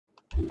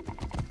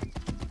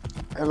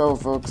Hello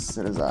folks,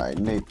 it is I,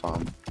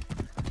 Napalm.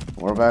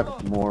 We're back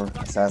with more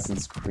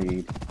Assassin's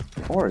Creed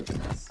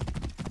Origins.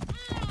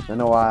 It's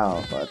been a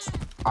while, but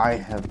I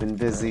have been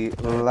busy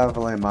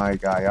leveling my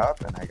guy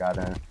up, and I got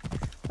a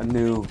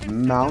new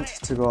mount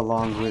to go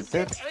along with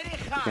it.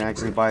 You can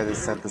actually buy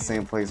this at the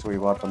same place where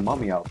you bought the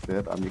mummy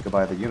outfit. You can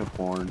buy the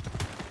unicorn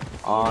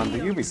on the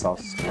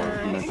Ubisoft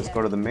store. You know, just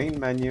go to the main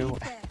menu,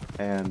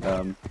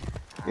 and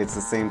it's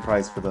the same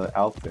price for the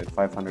outfit,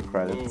 500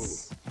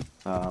 credits,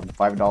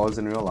 $5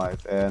 in real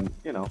life, and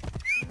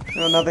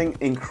nothing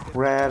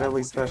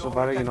incredibly special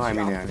about it. I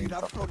mean, it's a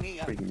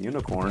freaking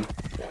unicorn,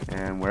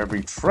 and wherever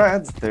he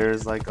treads,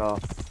 there's like a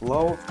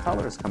flow of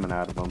colors coming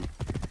out of him.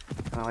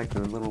 Kind of like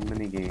the little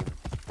mini game.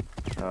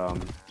 Well,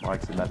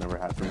 actually, that never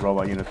happened.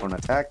 Robot Unicorn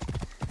Attack.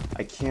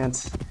 I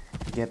can't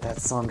get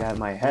that song out of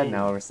my head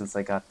now ever since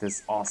I got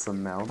this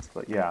awesome mount,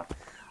 but yeah.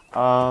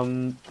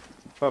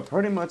 But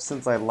pretty much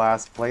since I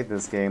last played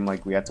this game,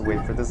 like, we had to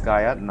wait for this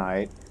guy at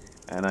night,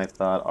 and I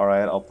thought,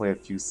 alright, I'll play a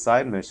few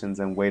side missions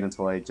and wait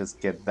until I just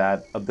get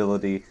that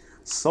ability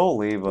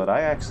solely, but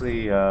I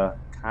actually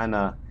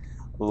kinda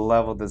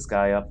leveled this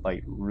guy up,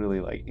 like,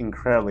 really, like,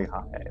 incredibly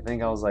high. I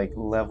think I was, like,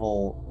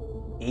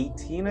 level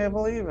 18, I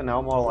believe, and now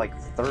I'm more like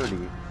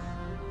 30.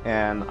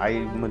 And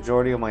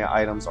majority of my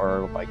items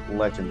are, like,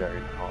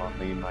 legendary now. I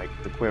mean, like,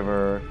 the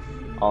quiver,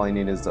 all I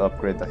need is to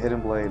upgrade the hidden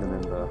blade, and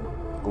then the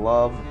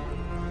glove,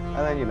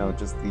 and then,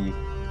 just the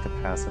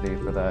capacity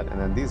for that. And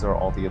then these are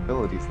all the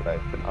abilities that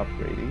I've been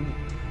upgrading.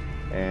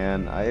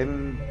 And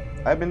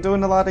I've been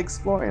doing a lot of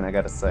exploring, I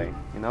gotta say.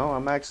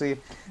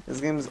 This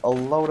game is a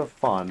load of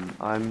fun.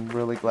 I'm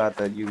really glad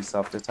that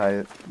Ubisoft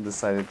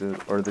decided to,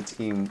 or the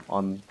team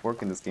on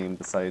working this game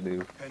decided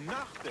to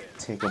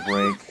take a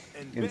break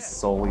and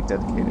solely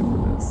dedicate it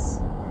for this.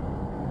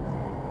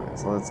 Alright,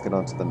 so let's get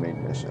on to the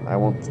main mission. I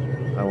won't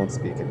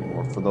speak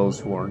anymore. For those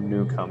who are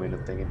new coming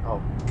and thinking,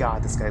 oh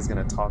god, this guy's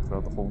gonna talk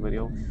throughout the whole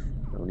video,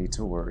 no need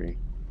to worry.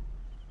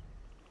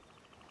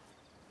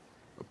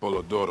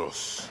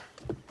 Apollodoros.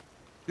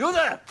 You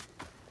there!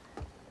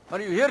 Are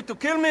you here to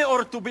kill me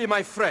or to be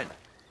my friend?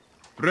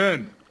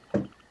 Friend.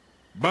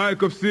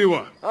 Bike of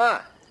Siwa.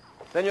 Ah,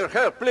 then your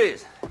help,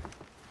 please.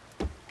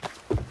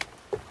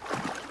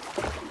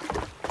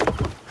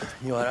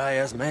 You are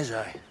Aya's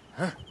Magi,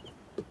 huh?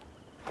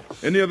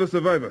 Any other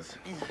survivors?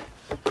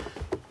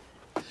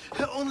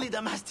 Only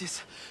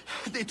Damastis.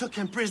 They took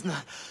him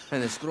prisoner.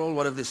 And the scroll?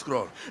 What of the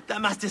scroll?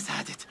 Damastis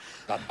had it.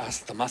 That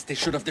ass Damastis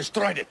should have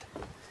destroyed it.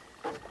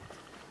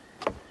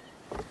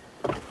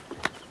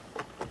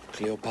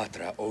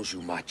 Cleopatra owes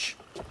you much.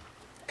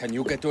 Can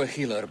you get to a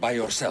healer by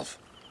yourself?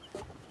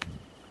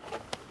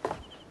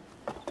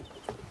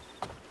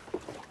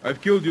 I've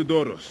killed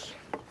Eudoros.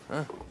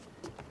 Huh?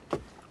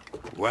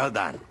 Well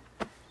done.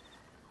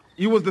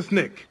 He was the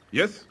snake,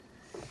 yes?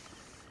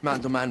 Man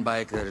to man,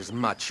 Bayek, there is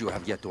much you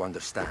have yet to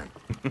understand.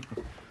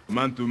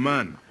 Man to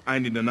man, I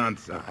need an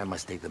answer. I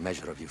must take the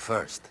measure of you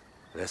first.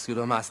 Rescue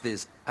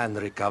Damastis and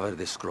recover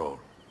the scroll.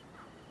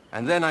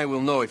 And then I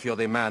will know if you're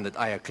the man that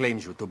Aya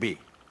claims you to be.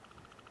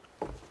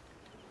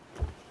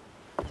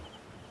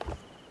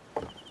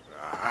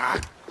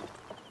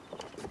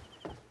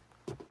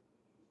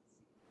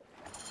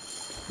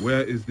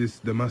 Where is this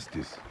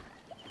Damastis?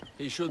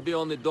 He should be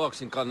on the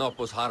docks in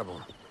Canopus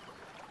Harbor.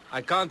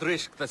 I can't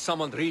risk that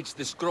someone reads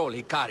the scroll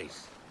he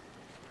carries.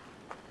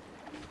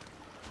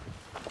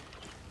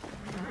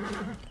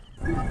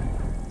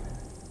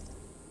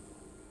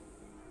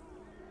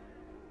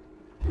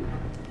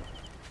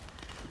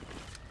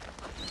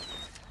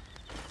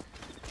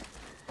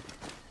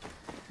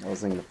 I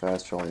was thinking of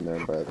fast trolling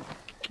there, but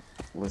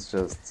let's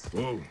just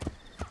Whoa.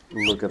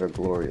 look at our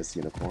glorious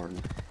unicorn.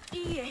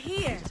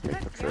 Here. Just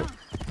make the trip.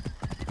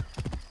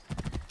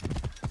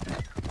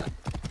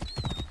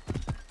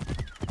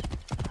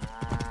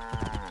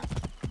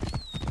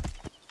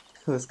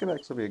 This could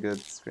actually be a good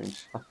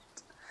screenshot.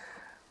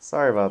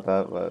 Sorry about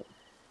that, but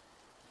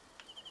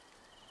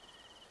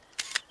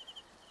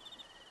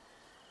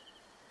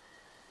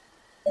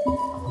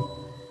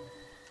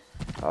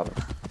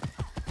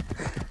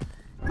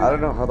I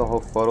don't know how the whole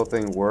photo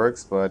thing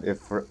works, but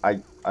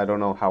I don't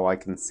know how I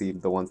can see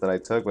the ones that I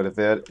took, but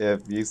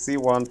if you see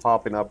one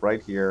popping up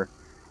right here,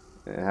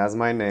 and it has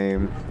my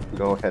name,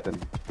 go ahead and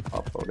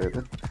upload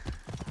it.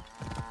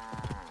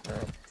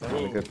 It's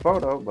not a good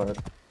photo, but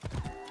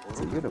it's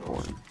a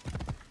unicorn.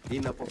 Okay,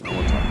 no more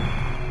talking.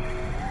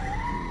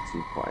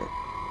 Too quiet.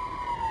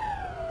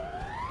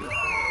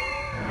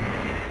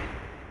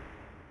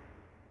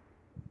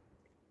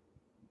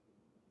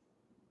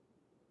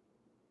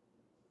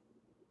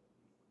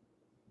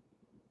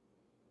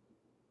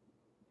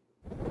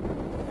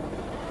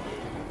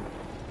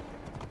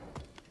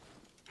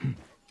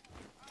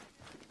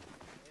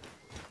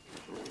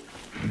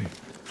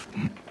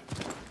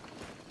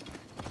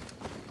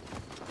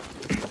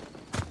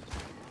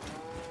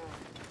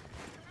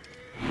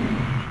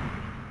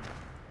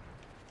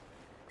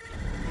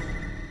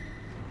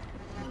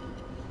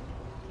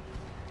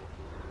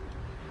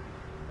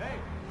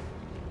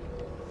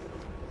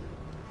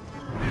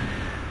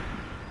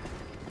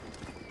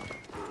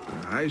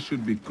 I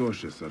should be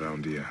cautious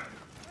around here.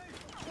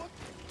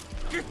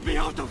 Get me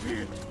out of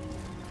here!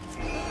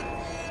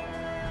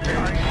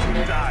 Time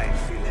to die,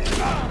 Philip.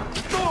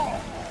 No!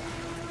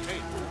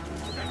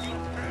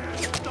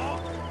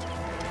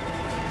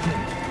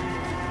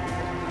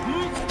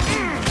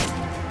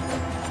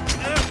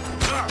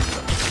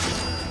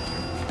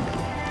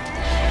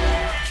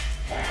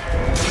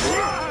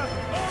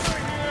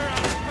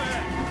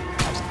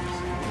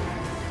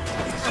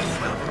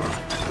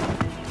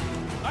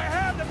 I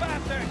have the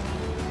bastard!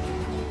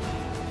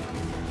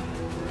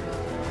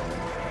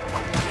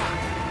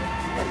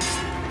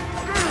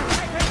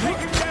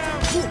 Take him down!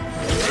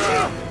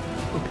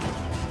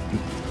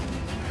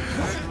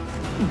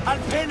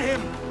 I'll pin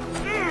him!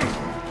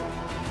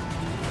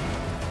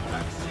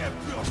 Accept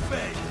your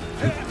fate!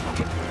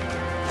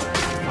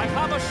 I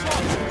have a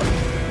shot!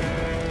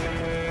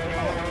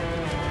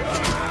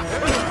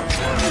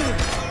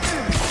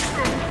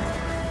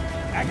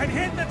 I can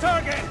hit the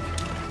target!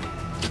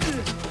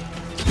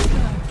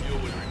 You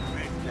will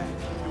regret that.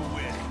 You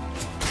will.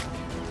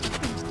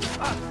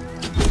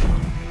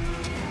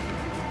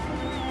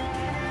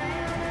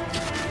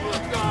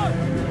 Oh, God!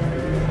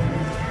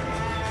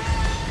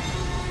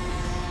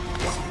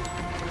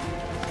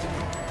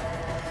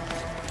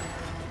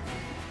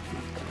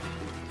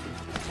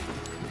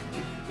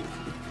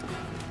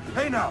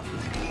 Hey now!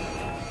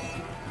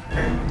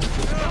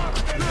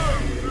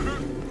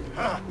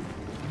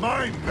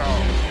 Mine now!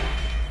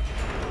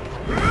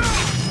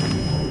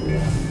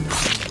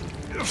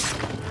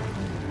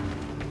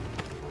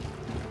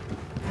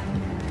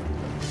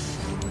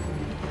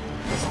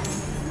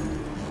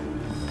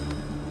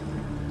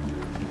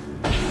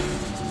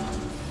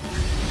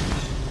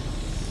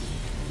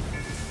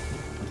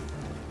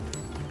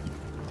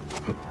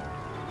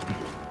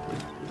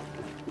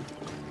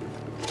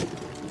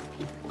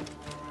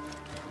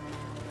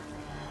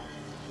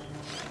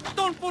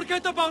 Don't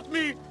forget about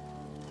me!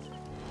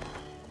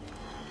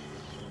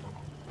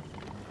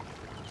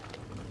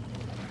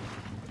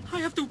 I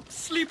have to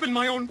sleep in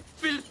my own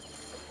filth.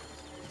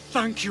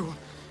 Thank you.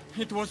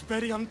 It was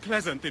very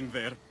unpleasant in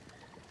there.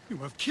 You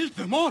have killed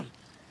them all.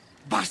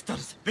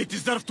 Bastards, they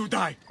deserve to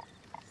die.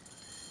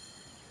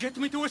 Get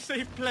me to a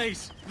safe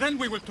place, then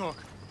we will talk.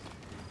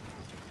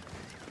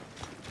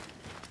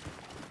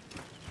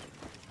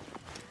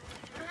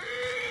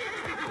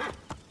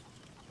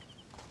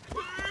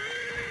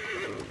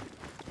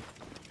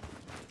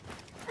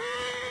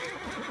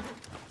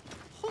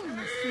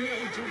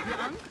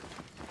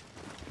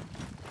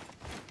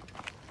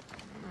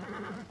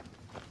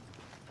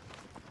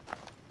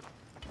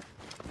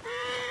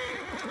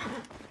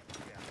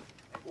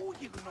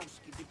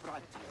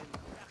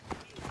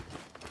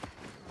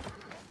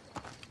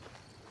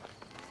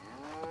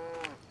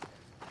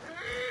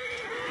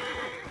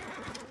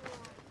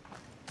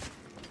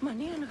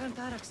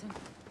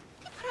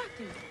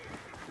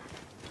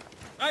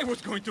 I was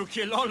going to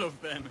kill all of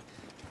them.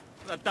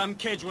 That damn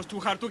cage was too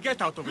hard to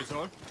get out of, is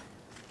all.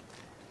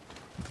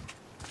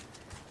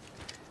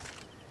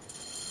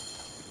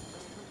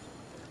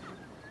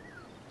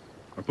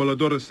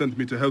 Apollodorus sent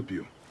me to help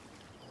you.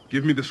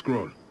 Give me the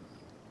scroll.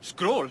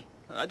 Scroll?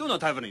 I do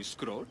not have any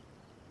scroll.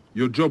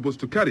 Your job was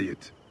to carry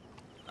it.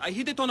 I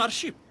hid it on our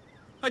ship.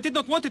 I did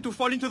not want it to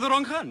fall into the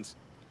wrong hands.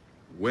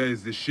 Where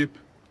is the ship?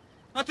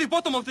 At the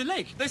bottom of the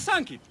lake. They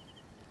sank it.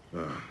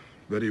 Ah,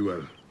 very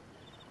well.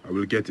 I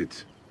will get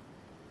it.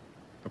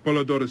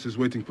 Apollodorus is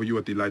waiting for you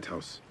at the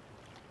lighthouse.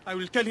 I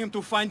will tell him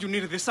to find you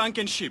near the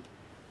sunken ship.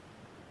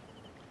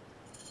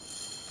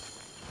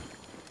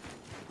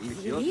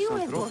 Δύο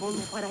εγώ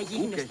με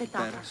παραγίνες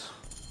πετάχας.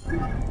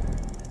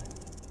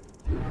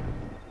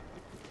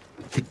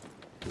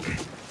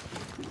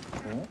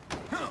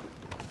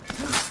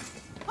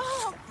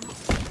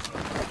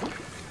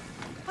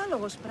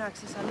 Άλογος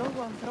πράξης,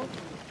 αλόγου ανθρώπου.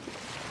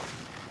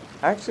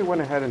 I actually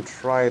went ahead and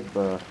tried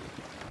the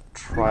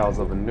Trials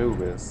of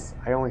Anubis.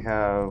 I only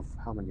have...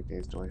 how many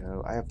days do I have?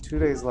 I have 2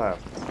 days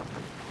left.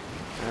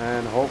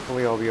 And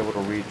hopefully I'll be able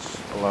to reach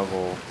a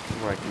level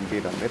where I can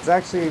beat them. It's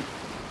actually...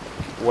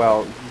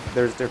 well,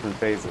 there's different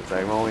phases.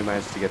 I've only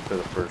managed to get to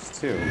the first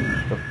 2.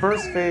 The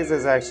first phase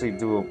is actually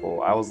doable.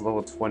 I was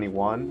level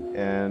 21,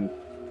 and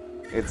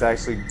it's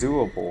actually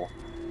doable.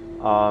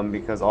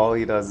 Because all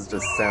he does is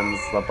just sends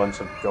a bunch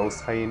of ghost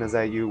hyenas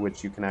at you,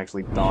 which you can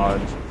actually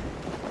dodge.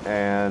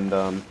 And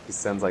he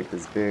sends like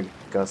this big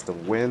gust of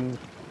wind.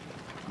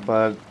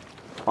 But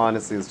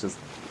honestly, it's just,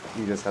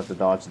 you just have to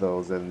dodge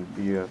those, and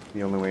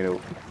the only way to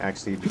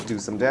actually do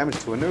some damage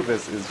to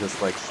Anubis is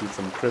just like shoot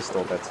some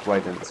crystal that's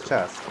right in his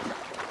chest.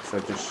 So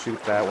just shoot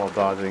that while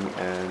dodging,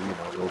 and you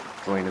know, it'll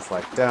drain his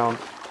life down.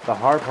 The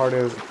hard part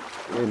is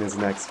in his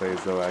next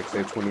phase, though.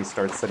 Actually, it's when he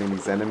starts setting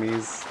these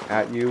enemies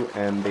at you,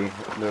 and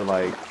they're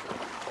like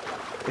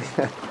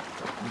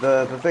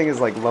the thing is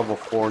like level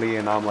 40,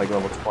 and I'm like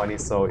level 20,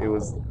 so it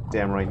was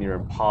damn right near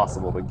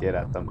impossible to get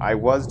at them. I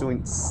was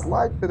doing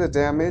slight bit of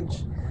damage,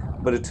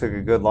 but it took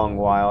a good long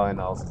while, and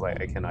I was like,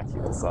 I cannot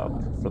keep this up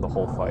for the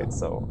whole fight,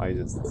 so I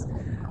just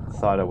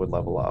thought I would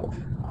level up.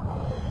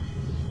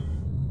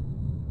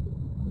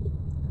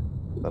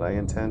 but I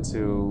intend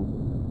to...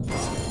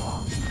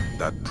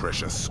 That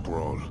precious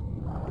scroll.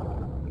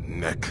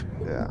 Neck.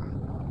 Yeah.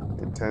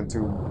 Intend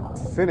to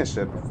finish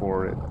it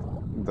before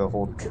the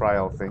whole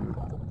trial thing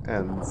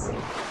ends.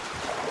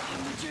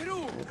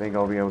 I think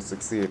I'll be able to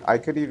succeed. I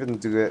could even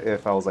do it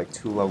if I was like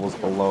 2 levels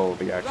below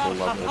the actual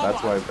level.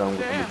 That's what I've done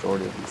with the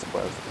majority of these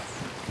quests.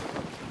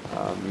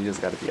 You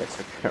just gotta be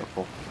extra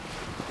careful.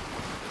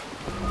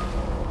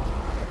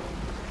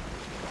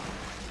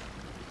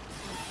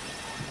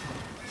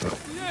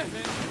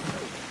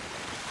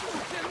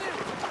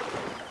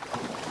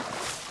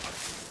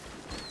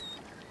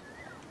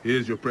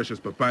 Here's your precious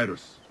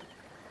papyrus.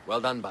 Well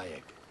done,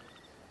 Bayek.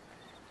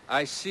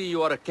 I see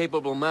you are a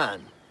capable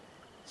man.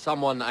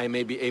 Someone I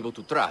may be able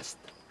to trust.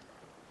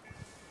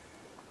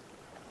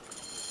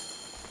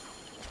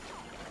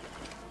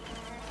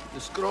 The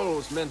scroll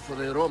was meant for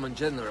the Roman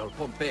general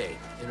Pompey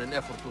in an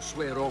effort to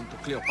sway Rome to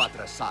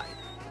Cleopatra's side.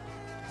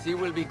 She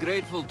will be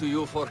grateful to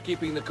you for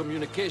keeping the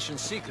communication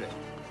secret.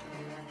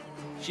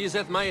 She's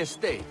at my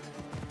estate.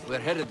 We're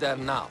headed there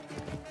now.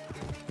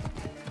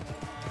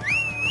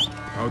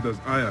 How does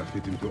Aya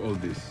fit into all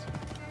this?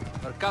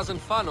 Her cousin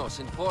Phanos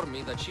informed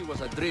me that she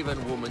was a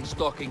driven woman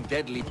stalking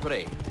deadly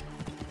prey.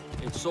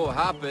 It so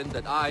happened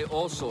that I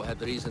also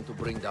had reason to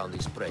bring down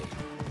this prey.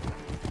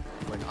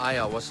 When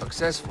Aya was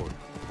successful,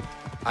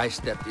 I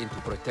stepped in to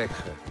protect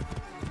her.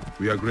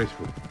 We are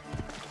grateful.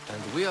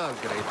 And we are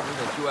grateful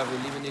that you have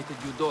eliminated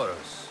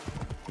Eudoros.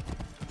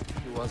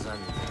 He was an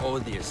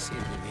odious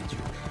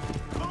individual.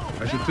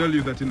 I should tell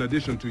you that in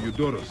addition to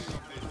Eudoros,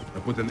 I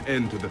put an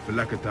end to the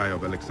Phylactery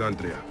of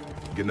Alexandria,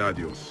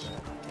 Gennadios.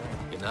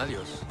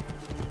 Gennadios?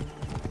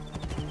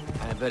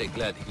 I am very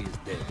glad he is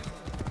dead.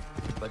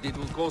 But it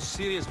will cause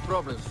serious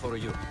problems for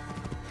you.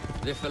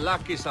 The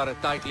Phylakis are a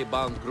tightly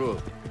bound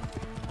group.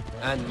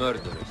 And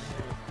murderers.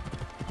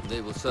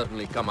 They will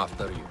certainly come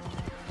after you.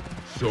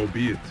 So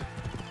be it.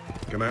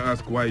 Can I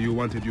ask why you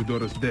wanted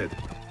Eudoros dead?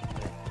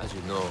 As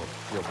you know,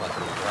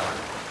 Cleopatra died.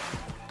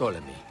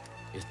 Ptolemy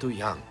is too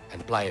young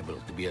and pliable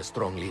to be a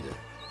strong leader.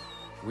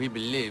 We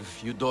believe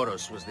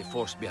Eudoros was the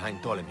force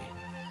behind Ptolemy,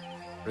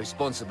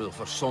 responsible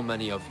for so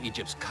many of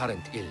Egypt's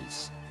current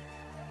ills.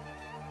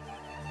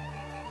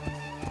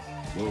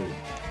 Whoa.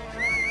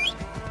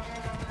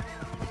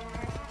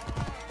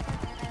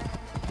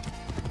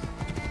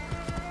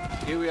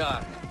 Here we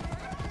are.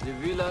 The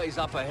villa is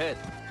up ahead.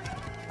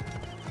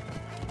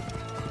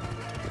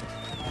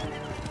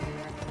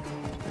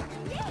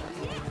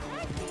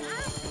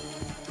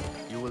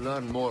 You will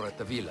learn more at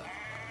the villa.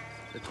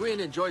 The Queen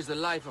enjoys the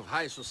life of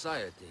high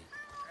society.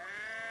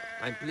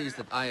 I'm pleased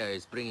that Aya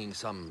is bringing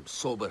some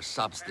sober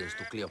substance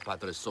to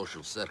Cleopatra's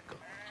social circle.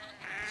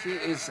 She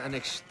is an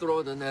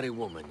extraordinary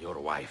woman, your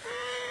wife.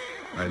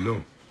 I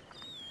know.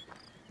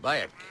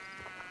 Bayek,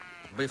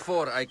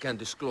 before I can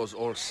disclose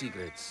all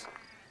secrets,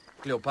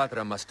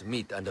 Cleopatra must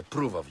meet and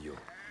approve of you.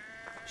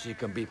 She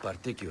can be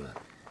particular.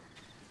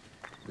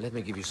 Let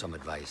me give you some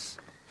advice.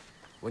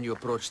 When you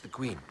approach the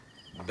Queen,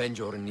 bend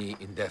your knee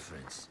in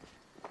deference.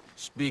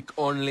 Speak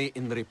only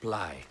in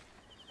reply.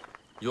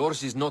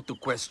 Yours is not to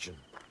question,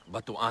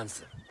 but to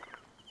answer.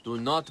 Do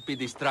not be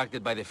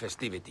distracted by the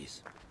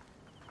festivities.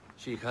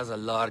 She has a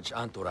large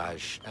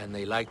entourage, and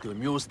they like to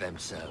amuse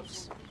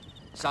themselves.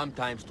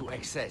 Sometimes to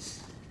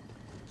excess.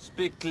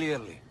 Speak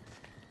clearly,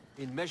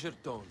 in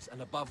measured tones,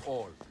 and above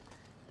all,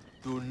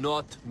 do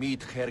not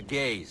meet her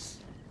gaze.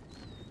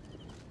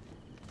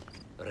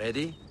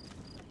 Ready?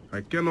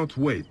 I cannot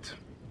wait.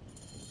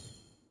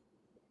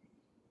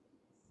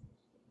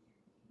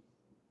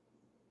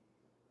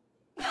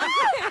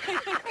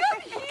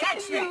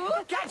 Catch me!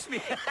 Catch me!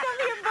 Come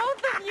here,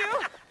 both of you.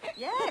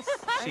 Yes,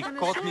 She I can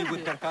caught me assure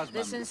with you. her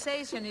husband. The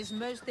sensation is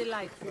most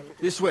delightful.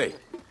 This way.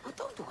 Oh,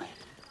 don't do it.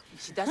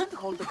 She doesn't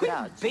hold a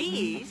grudge.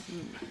 Bees?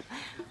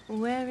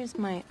 Where is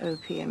my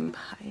opium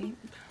pipe?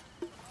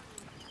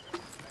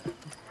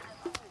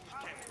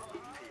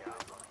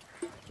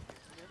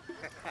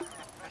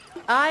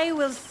 I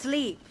will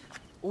sleep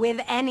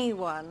with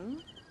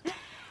anyone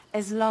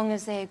as long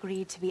as they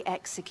agree to be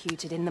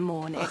executed in the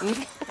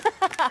morning.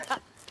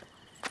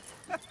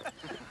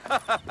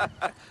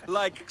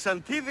 Like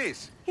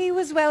Xanthides. He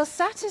was well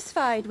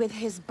satisfied with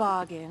his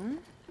bargain.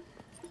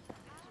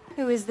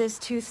 Who is this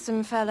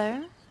toothsome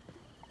fellow?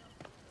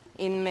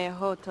 In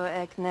mehoto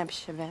ek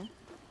nebsheve.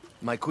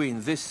 My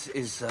queen, this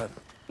is,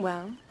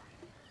 Well,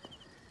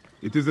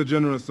 It is a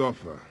generous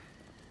offer.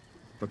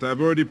 But I've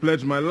already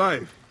pledged my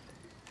life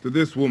to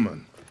this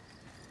woman.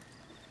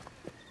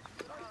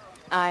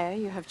 Aya,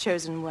 you have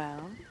chosen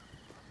well.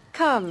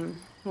 Come,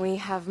 we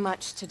have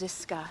much to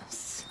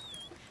discuss.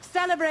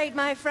 Celebrate,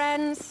 my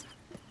friends!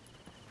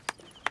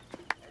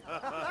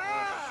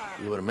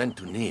 you were meant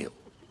to kneel.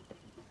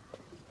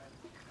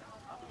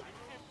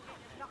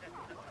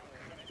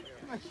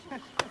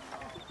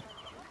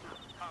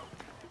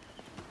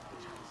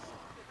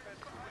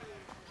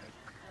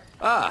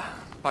 Ah,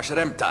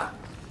 Pashremta.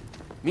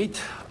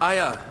 Meet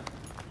Aya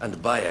and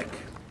Bayek.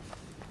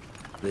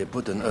 They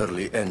put an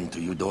early end to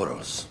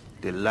Eudoros.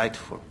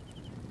 Delightful.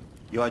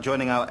 You are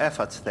joining our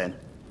efforts, then?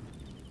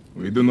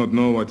 We do not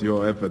know what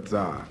your efforts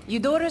are.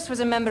 Eudorus was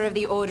a member of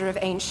the Order of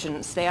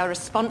Ancients. They are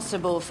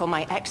responsible for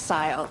my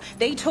exile.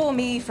 They tore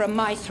me from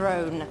my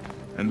throne.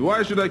 And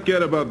why should I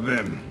care about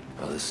them?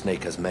 Well, the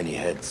snake has many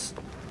heads.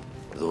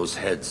 Those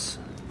heads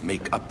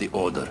make up the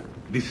Order.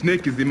 The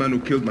snake is the man who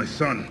killed my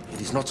son.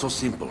 It is not so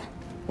simple.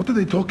 What are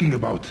they talking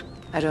about?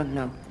 I don't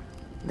know.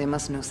 They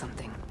must know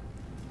something.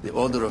 The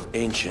Order of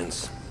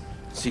Ancients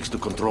seeks to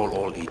control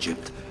all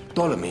Egypt.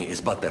 Ptolemy is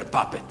but their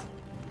puppet.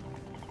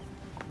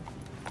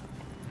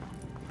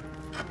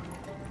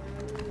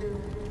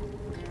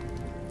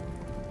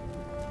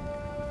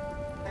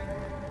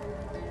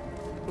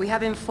 We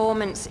have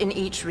informants in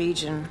each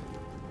region,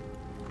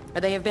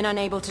 but they have been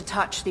unable to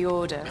touch the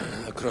Order.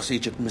 Across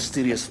Egypt,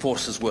 mysterious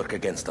forces work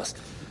against us.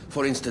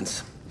 For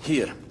instance,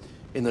 here,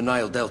 in the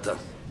Nile Delta,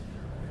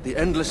 the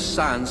endless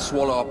sands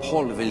swallow up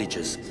whole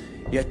villages,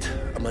 yet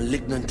a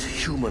malignant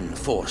human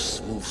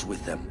force moves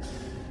with them.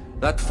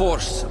 That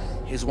force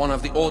is one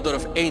of the Order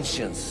of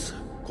Ancients,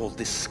 called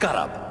the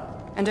Scarab.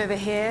 And over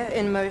here,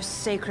 in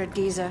most sacred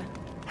Giza,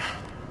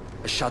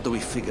 A shadowy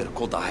figure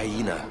called the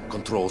Hyena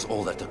controls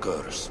all that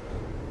occurs.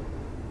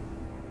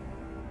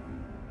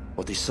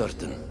 What is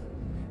certain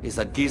is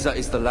that Giza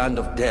is the land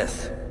of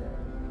death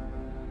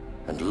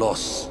and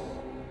loss.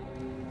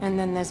 and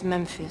then there's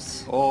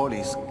Memphis. All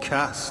is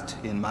cursed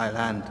in my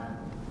land.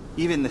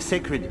 Even the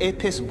sacred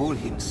Apis bull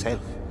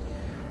himself.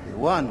 The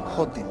one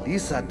called the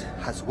Lizard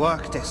has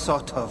worked a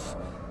sort of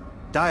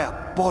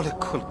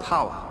diabolical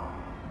power.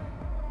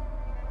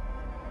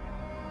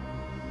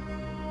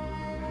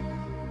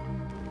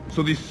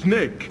 So the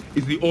snake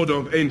is the Order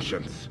of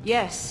Ancients.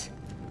 Yes.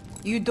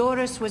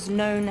 Eudorus was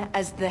known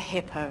as the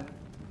Hippo.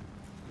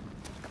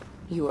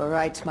 You are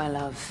right, my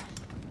love.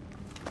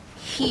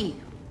 He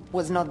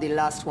was not the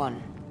last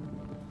one.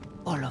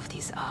 All of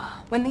these are.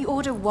 When the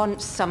Order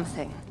wants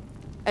something,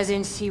 as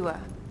in Siwa,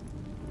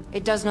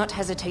 it does not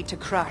hesitate to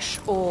crush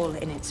all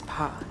in its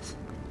path.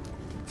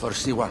 For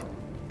Siwa,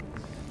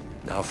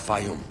 now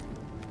Fayum.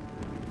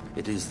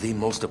 It is the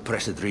most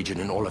oppressed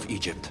region in all of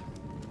Egypt.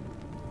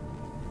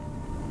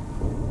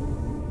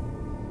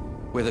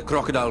 Where the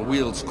crocodile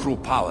wields cruel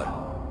power,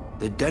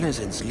 the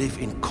denizens live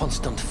in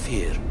constant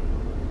fear.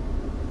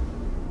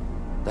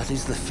 That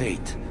is the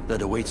fate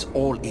that awaits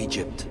all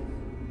Egypt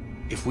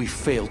if we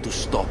fail to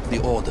stop the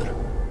Order.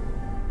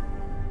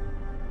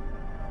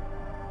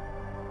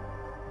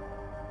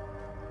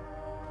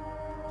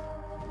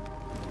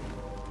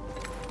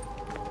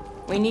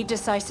 We need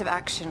decisive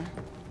action.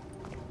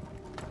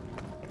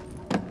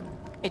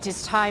 It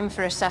is time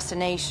for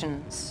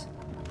assassinations.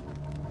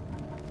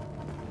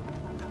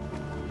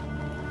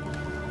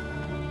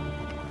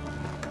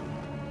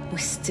 We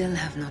still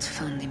have not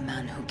found the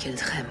man who killed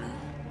Khemu.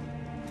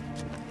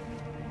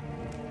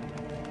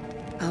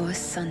 Our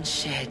son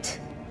Shed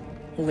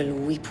will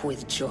weep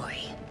with joy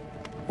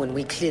when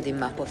we clear the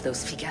map of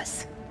those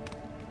figures.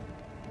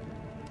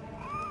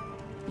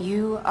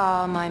 You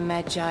are my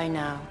Magi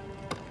now.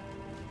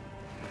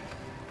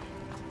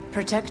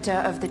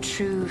 Protector of the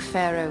true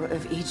Pharaoh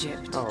of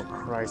Egypt. Oh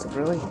Christ,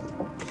 really?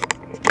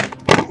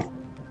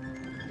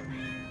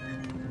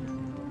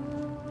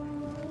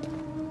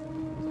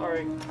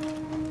 Sorry.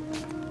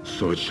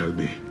 So it shall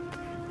be.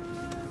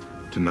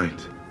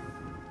 Tonight,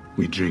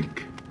 we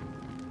drink,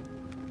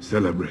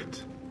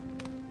 celebrate,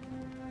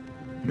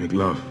 make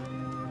love.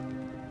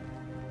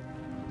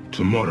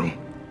 Tomorrow,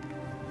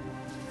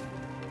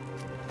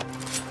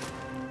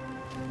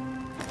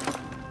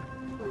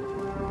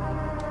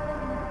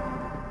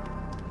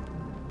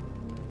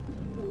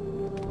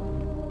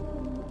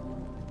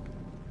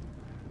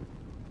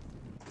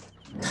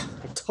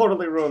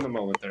 Totally ruined the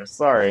moment there.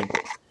 Sorry.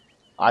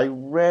 I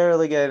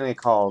rarely get any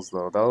calls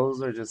though.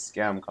 Those are just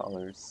scam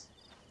callers.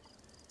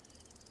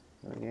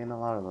 I'm getting a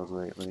lot of those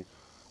lately.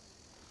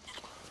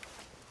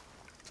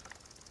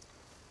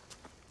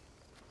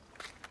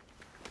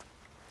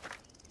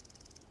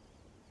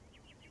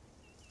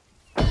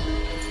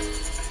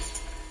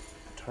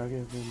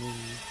 Target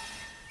removed.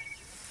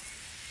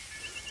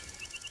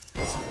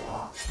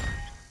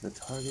 The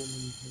target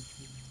removed.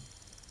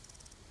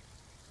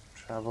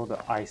 Travel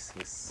to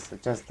ISIS.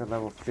 Suggested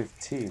level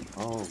 15.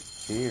 Oh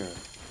dear.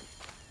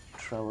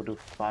 Travel to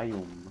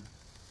Fayum.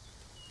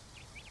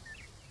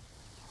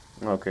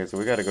 Okay, so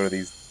we gotta go to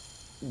these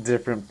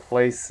different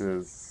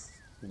places.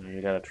 We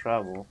gotta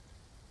travel.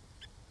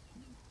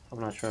 I'm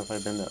not sure if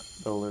I've been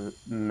to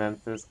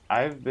Memphis.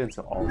 I've been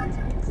to all these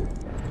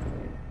places.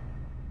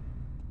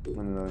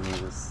 Let me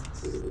just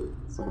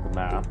let's look at the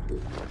map.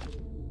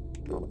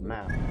 Oh, the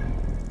map.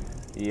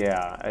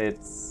 Yeah,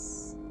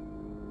 it's...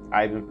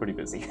 I've been pretty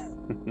busy.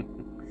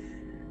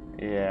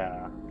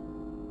 Yeah.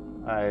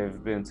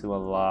 I've been to a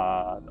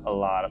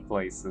lot of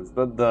places.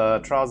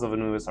 The Trials of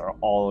Anubis are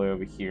all the way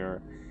over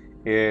here.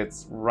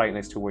 It's right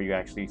next to where you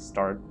actually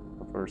start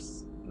the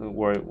first...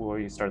 Where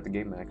you start the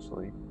game,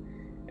 actually.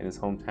 In his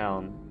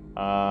hometown.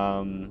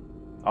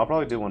 I'll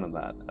probably do one of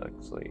that,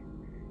 actually.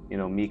 You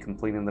know, me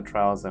completing the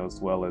trials as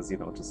well as, you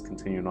know, just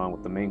continuing on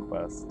with the main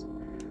quest.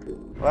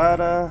 But,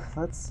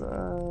 let's,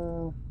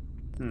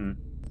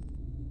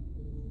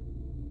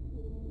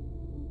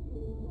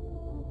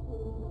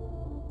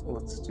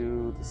 let's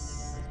do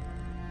this.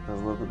 The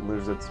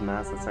lizard's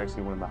mass, that's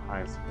actually one of the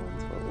highest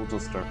ones, but we'll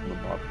just start from the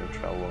bottom and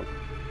travel up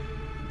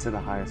to the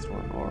highest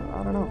one, or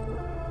I don't know.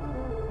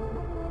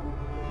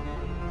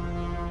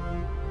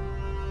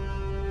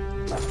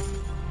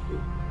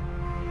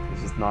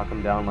 Let's just knock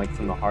them down like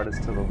from the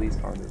hardest to the least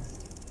hardest.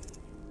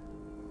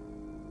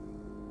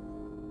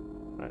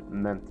 Alright,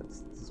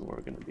 Memphis, this is where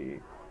we're gonna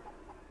be.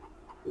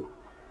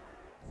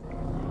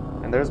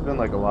 And there's been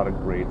like a lot of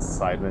great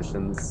side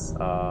missions,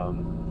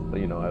 but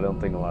you know, I don't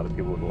think a lot of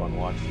people would want to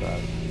watch that.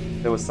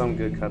 There was some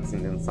good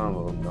cutscenes and some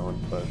of them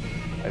don't, but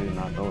I did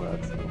not know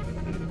that, so.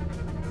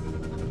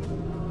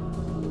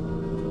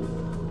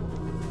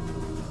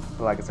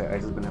 But like I said,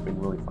 I've just been having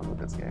really fun with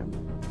this game.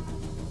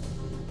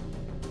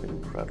 It's been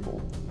incredible.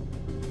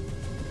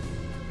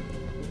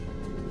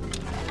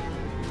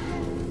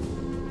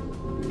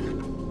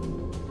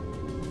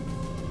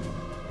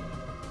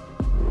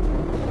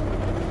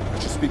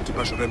 Speak to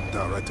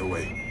Pasharemta right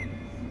away.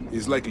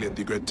 He's likely at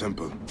the Great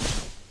Temple.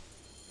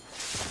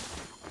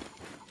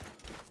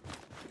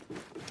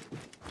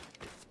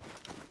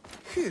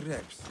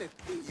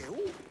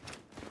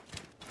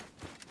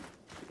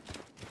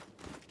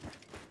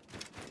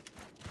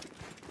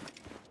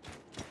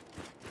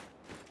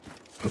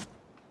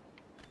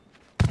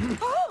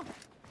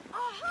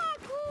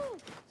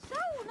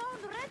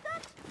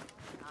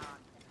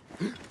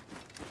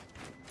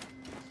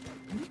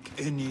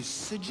 Any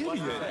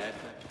suggestion?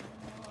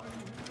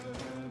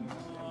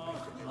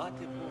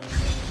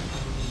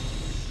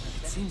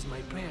 It seems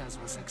my prayers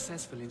were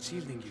successful in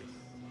shielding you.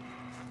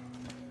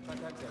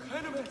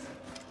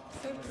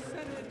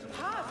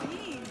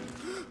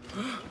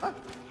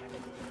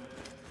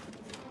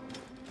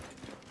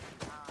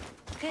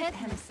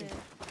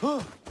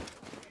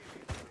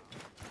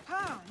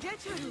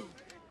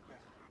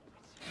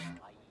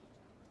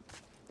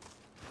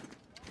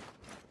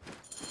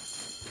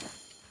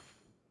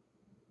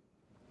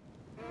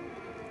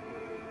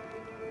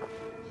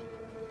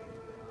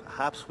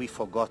 Perhaps we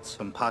forgot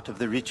some part of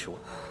the ritual.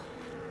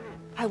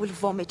 I will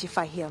vomit if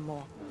I hear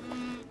more.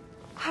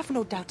 Have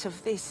no doubt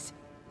of this.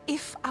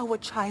 If our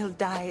child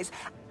dies,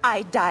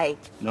 I die.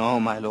 No,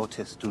 my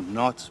Lotus, do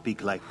not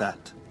speak like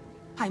that.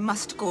 I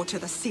must go to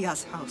the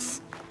seer's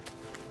house.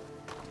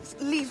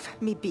 Leave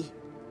me be.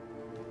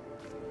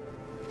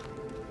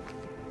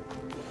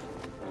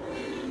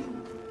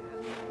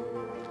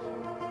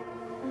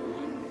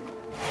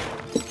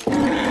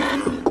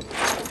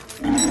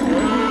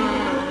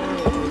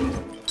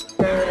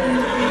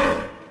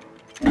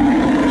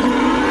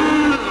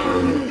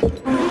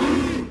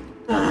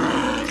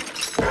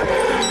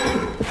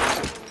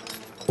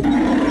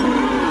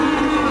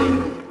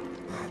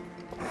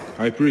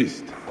 High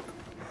Priest.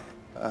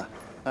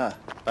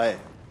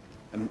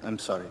 I'm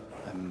sorry.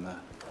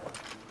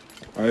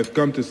 I have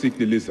come to seek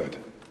the lizard.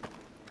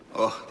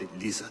 Oh, the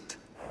lizard.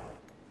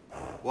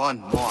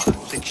 One more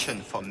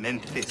affliction for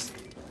Memphis.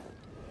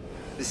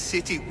 The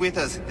city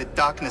withers in the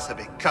darkness of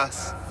a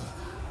curse.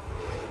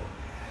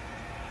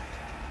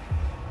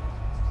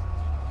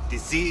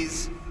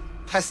 Disease,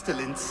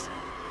 pestilence,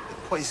 the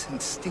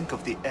poisoned stink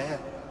of the air.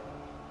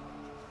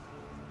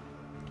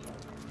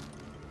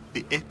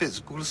 The ape is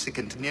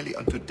ghoul-sickened nearly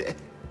unto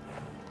death.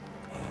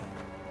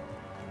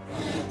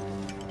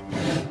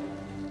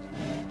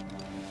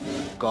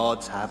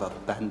 Gods have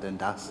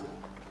abandoned us.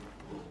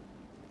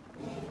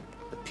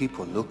 The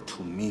people look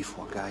to me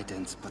for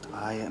guidance, but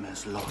I am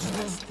as lost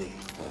as they.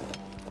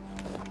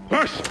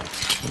 Hush!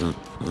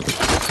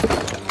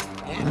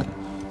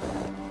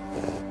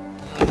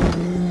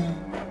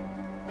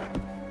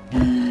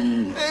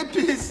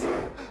 Apis,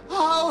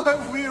 how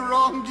have we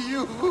wronged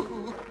you?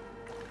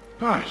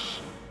 Hush!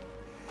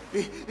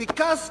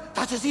 Because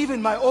that is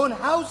even my own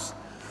house.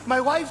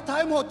 My wife,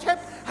 Timehotep,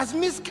 has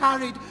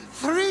miscarried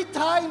 3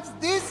 times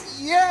this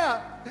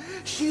year.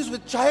 She's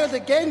with child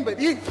again, but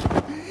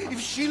if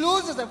she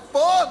loses a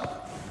 4th...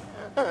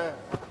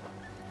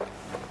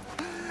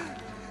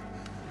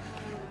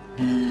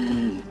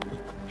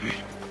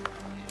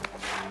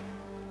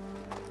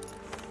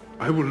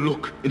 I will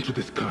look into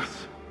this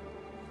curse.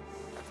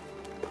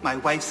 My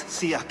wife's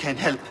seer can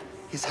help.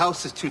 His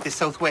house is to the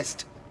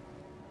southwest.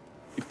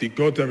 If the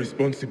gods are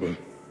responsible,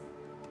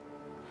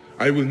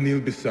 I will kneel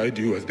beside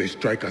you as they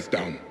strike us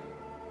down.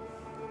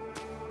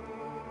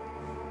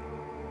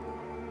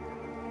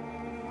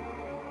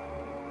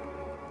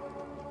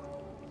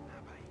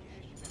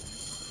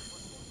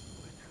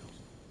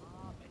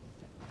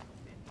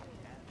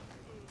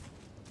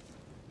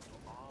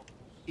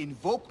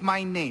 Invoke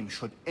my name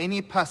should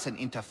any person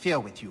interfere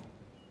with you.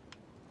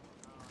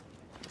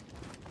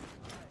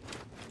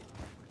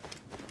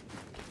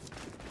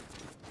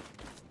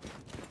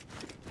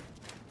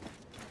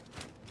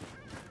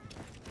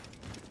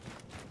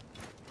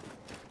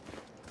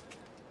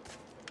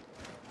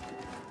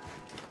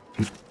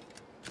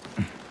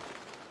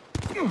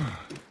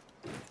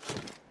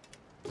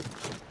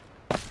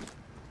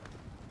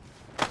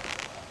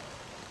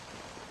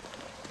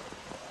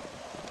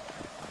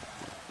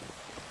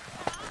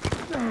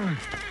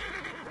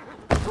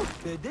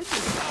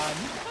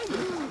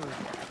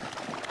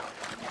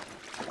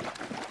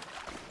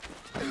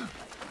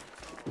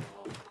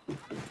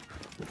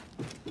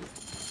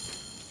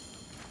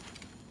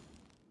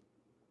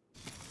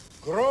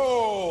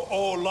 Grow,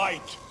 O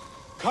light!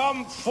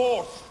 Come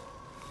forth,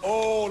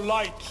 O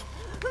light!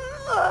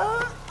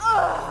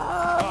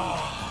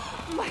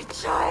 My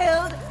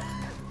child!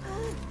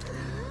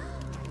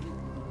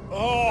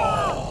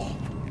 Oh!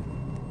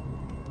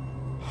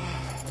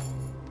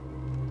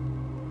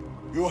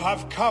 You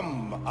have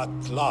come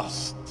at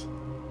last.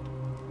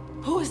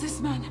 Who is this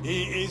man?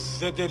 He is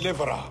the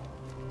deliverer.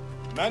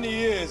 Many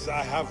years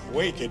I have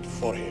waited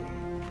for him.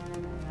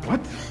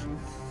 What?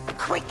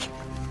 Quick!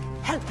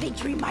 Help me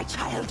dream my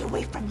child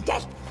away from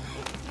death!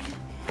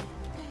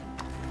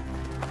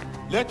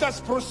 Let us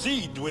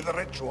proceed with the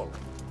ritual.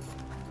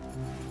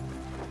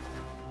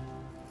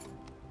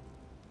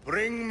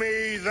 Bring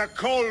me the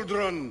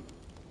cauldron.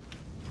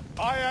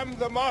 I am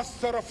the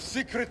master of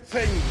secret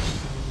things.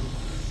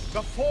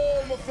 The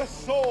form of the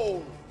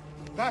soul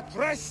that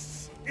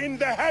rests in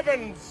the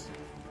heavens.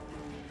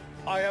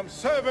 I am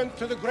servant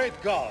to the great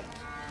god.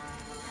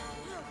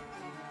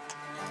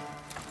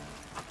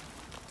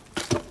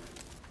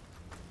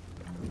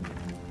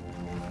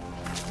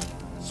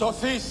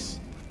 Sothis,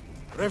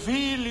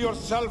 reveal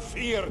yourself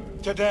here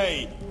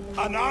today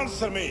and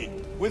answer me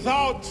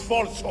without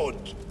falsehood.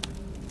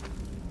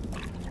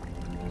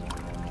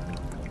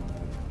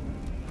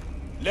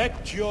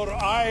 Let your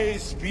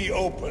eyes be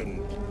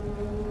opened.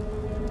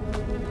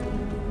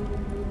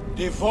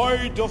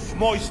 Devoid of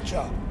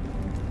moisture,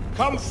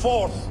 come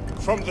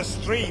forth from the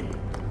stream.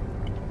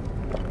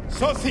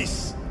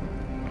 Sothis,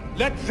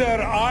 let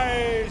their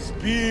eyes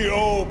be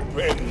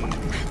opened.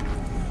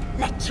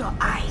 Let your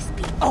eyes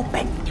be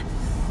opened.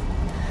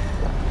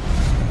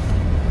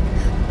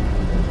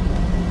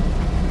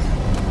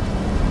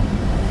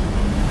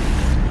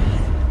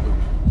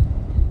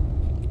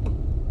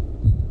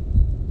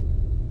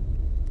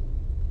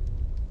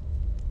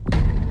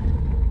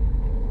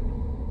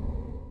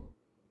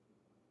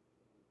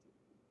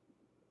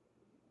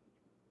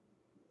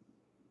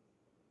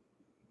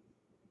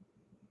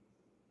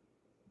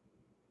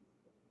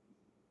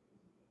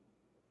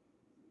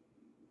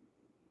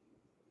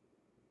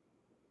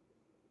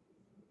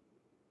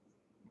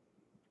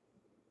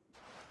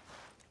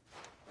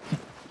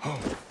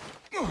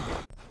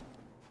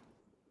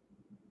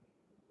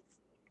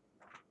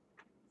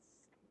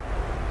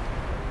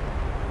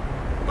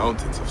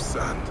 Mountains of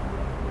sand.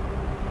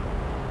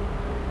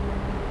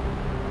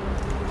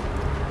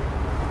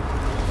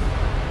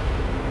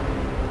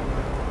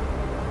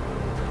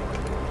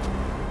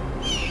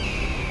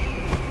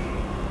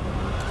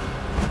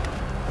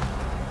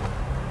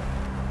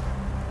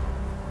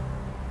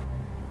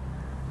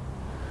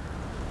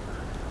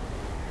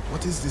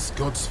 What is this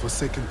god's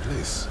forsaken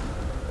place?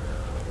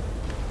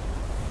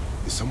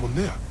 Is someone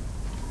there?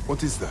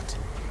 What is that?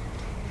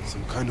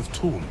 Some kind of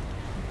tomb.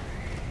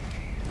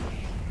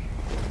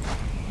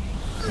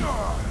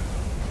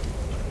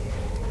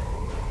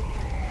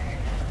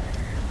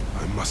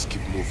 I must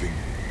keep moving,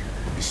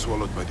 or be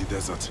swallowed by the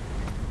desert.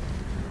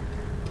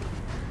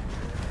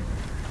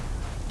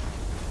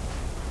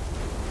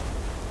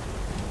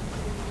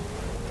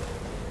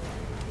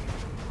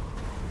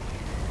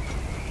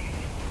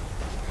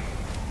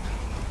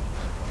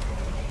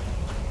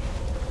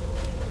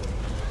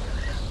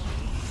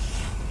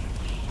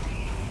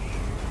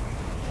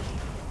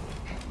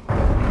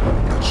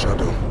 That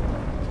shadow,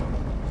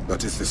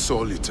 that is the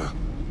Soul Eater.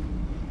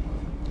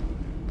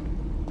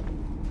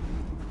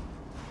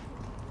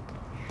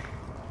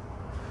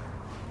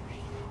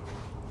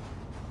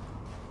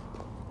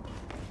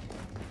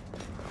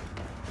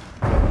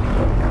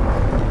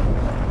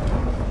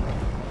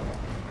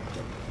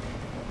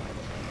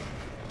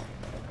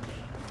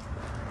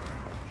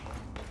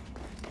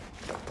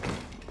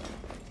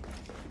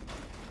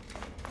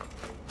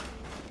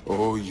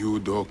 O you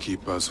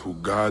doorkeepers who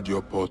guard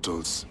your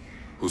portals,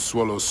 who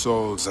swallow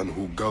souls and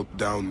who gulp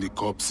down the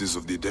corpses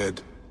of the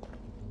dead.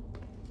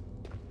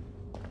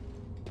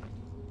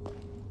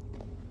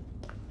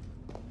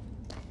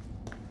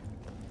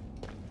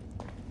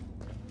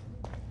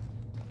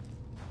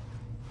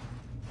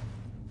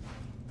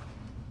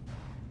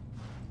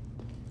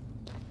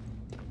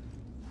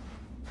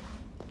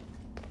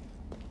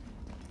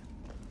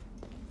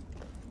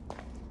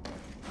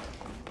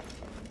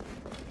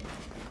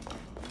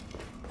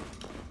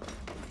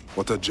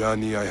 What a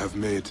journey I have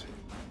made,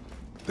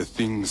 the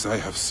things I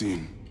have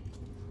seen.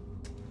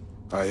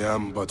 I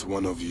am but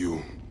one of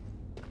you.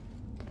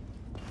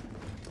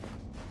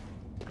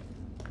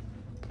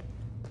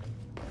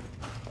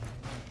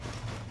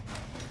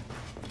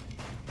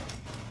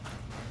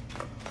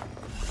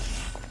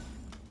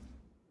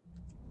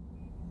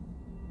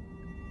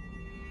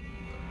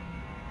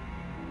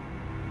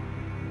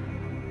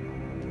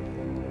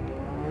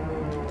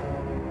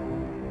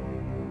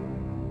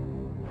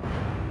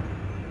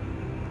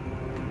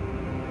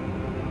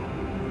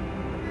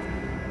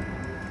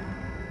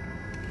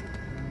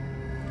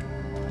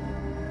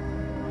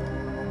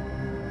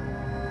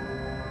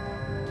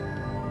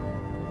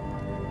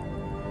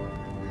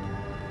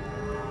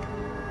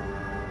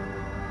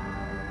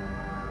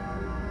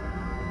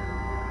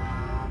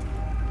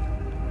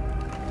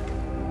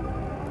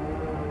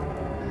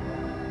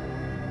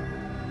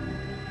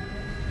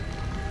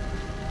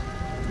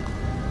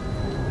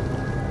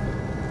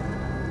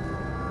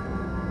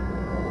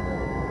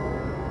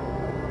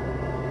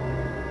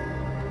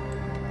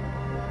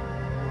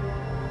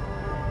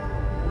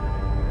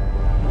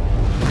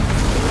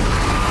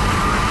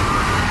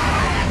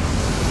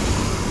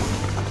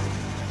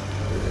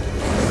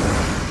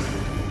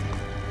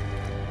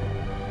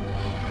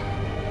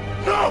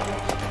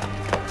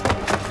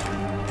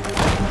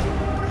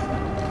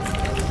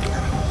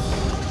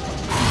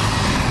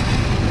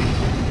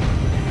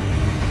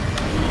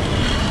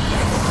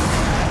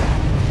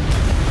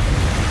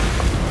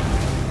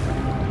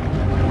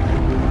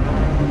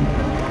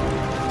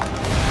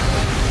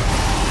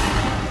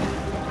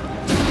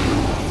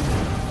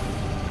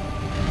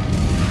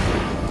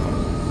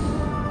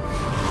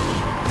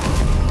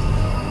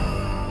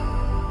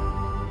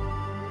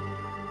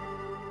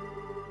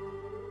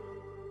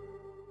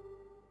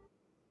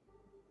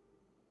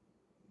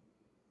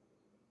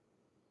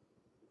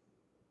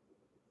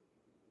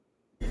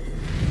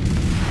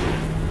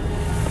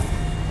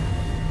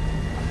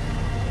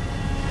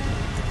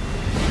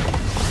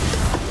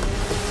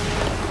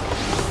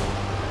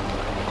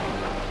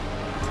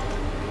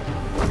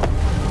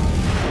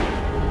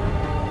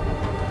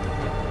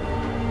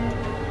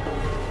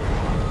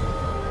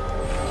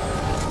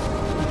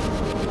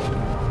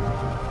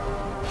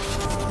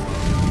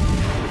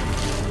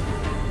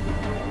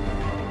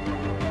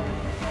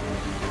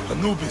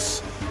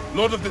 Anubis,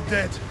 Lord of the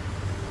Dead.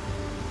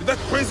 Did that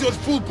crazy old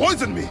fool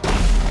poison me?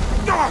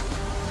 Ah!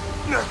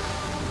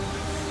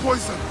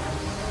 Poison.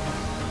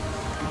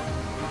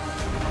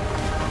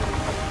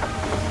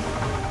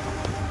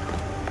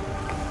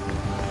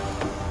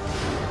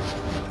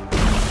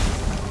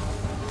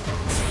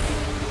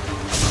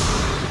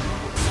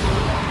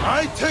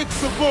 I take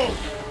the bow.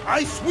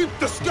 I sweep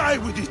the sky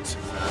with it.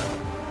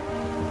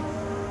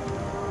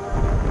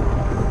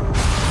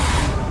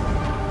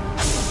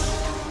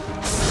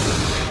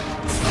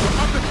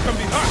 Nothing can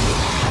be hot.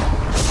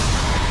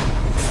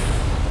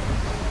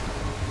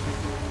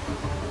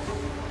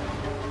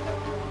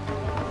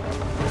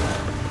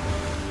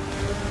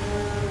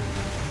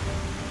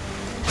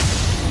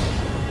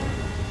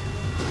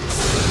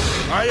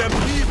 I am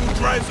he who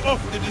drives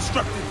off the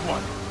destructive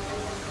one.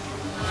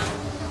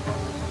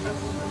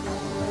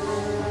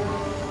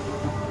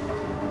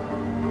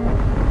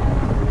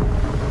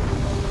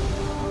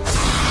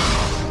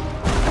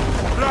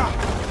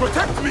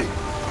 Protect me!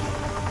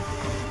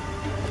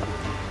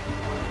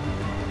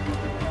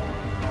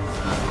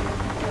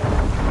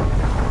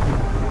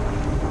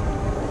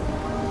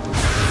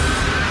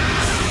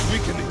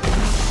 Weakening.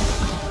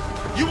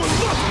 You will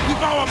not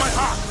devour my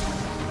heart!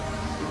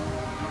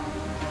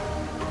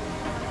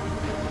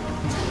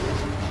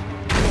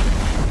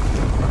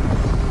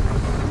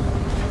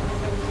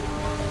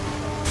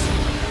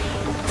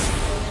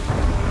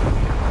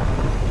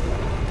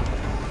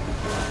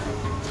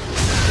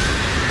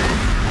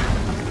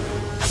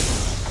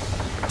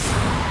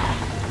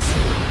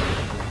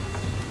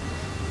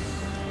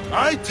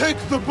 I take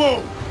the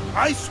bow.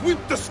 I sweep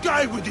the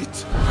sky with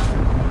it.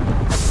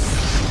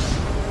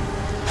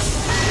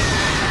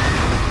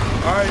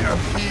 I am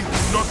he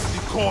who knots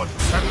the cord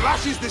and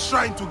lashes the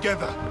shrine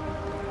together.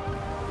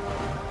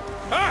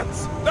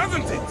 Hurts,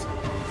 doesn't it?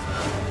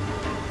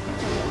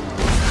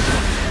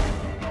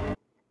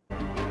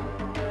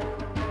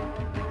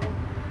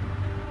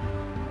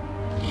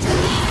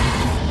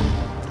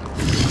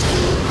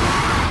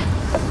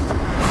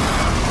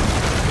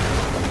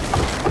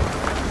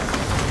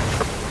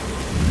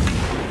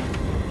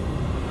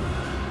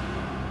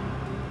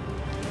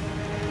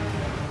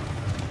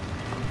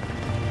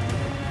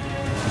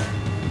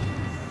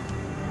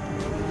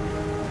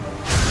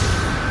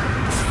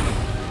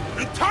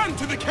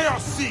 To the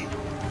Chaos Sea!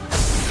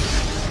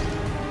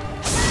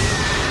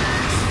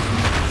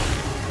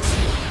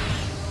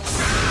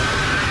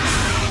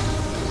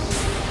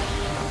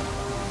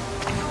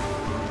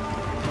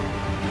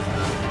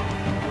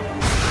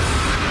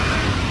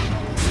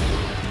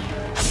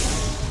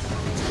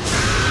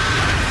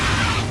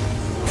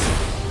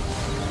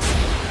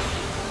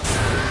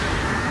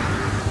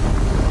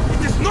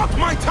 It is not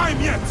my time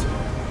yet!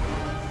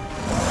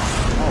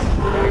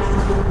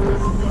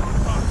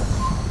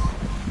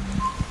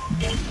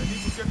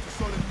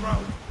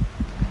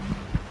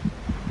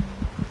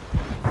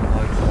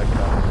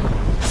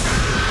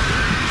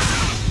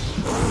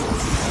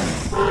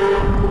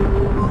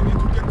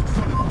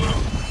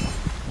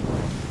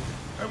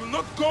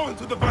 Go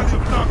into the Valley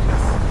of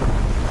Darkness.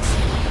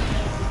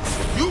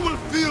 You will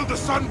feel the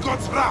Sun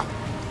God's wrath.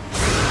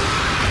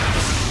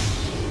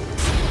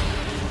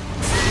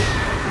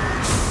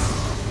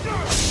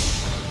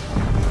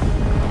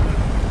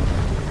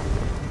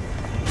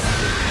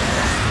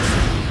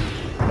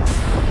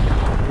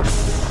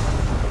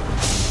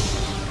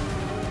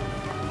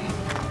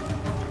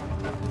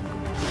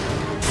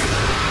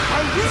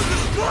 I will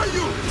destroy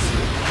you!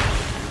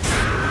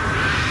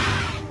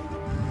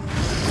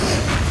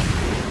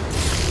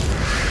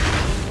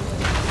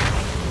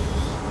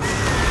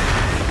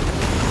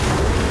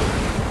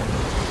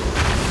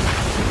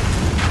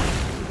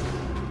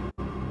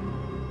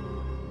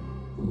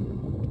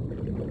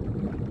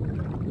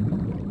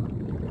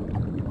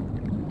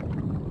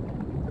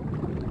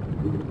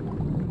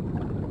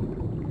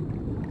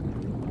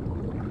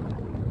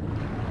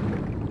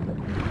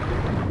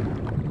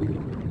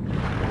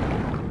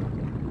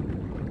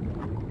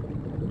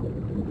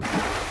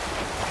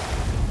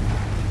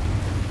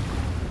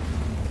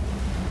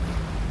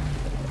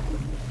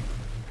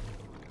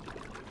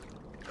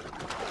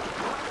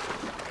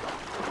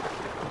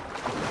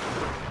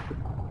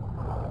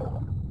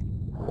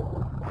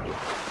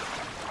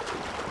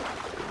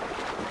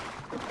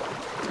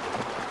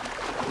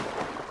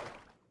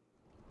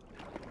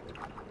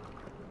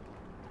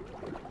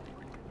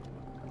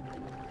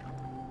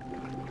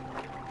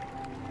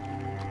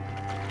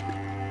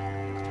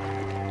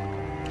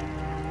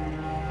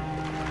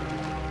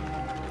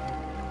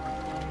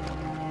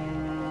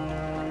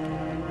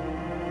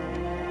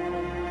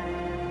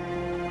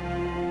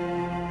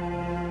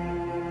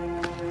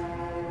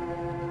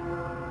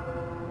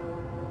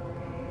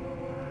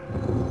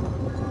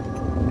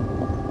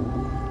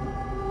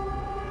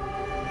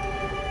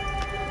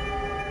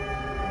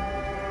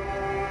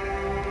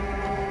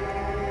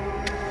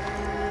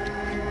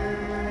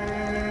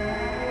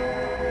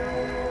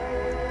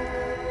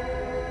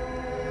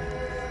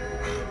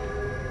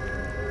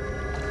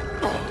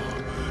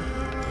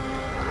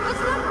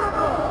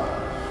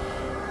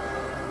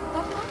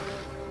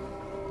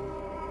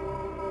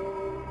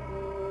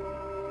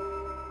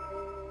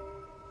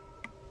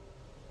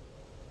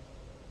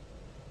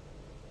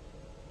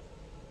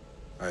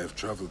 I have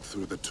traveled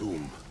through the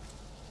tomb.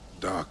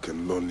 Dark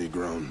and lonely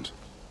ground.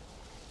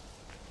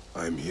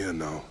 I am here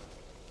now.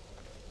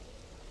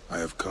 I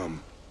have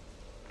come.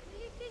 Will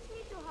you teach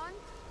me to hunt?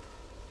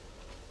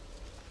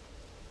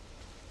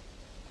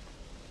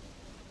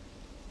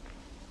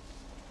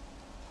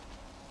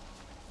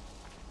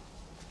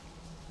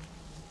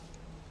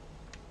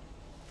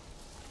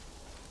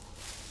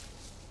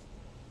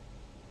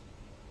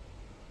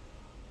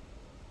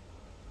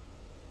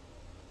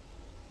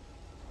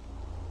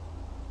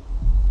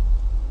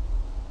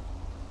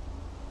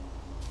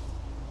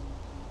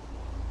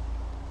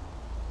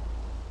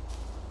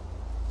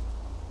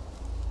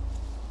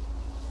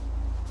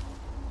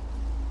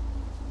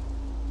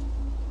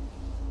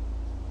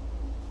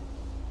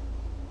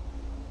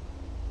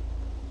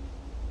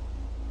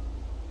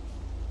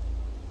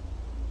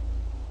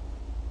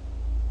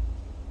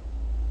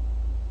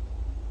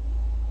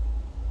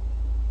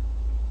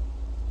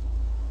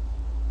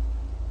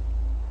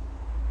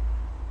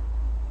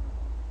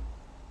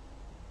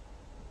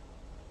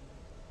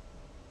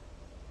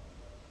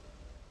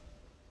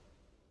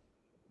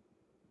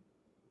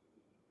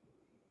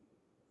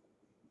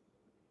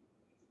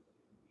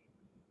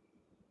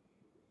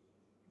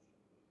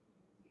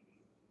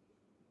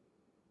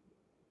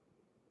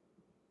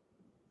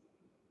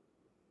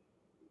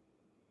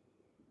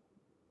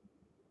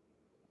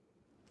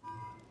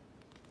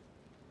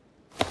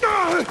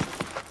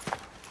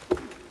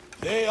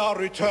 They are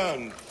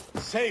returned,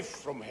 safe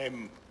from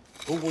him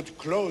who would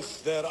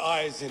close their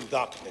eyes in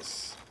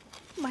darkness.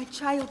 My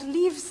child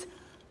lives.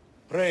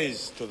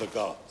 Praise to the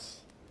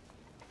gods.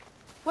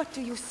 What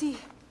do you see?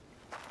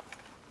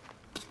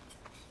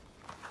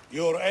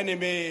 Your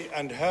enemy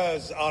and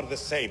hers are the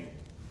same.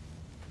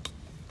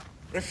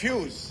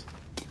 Refuse.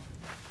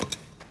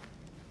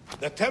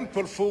 The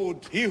temple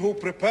food, he who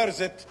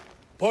prepares it,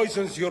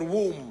 poisons your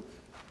womb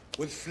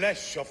with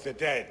flesh of the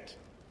dead.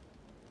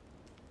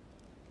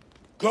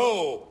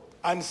 Go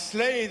and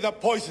slay the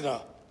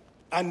poisoner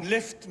and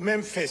lift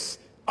Memphis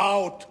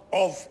out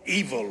of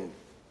evil.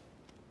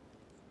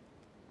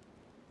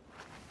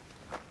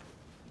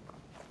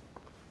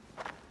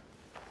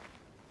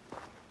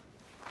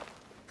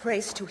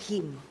 Praise to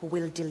him who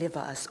will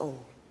deliver us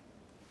all.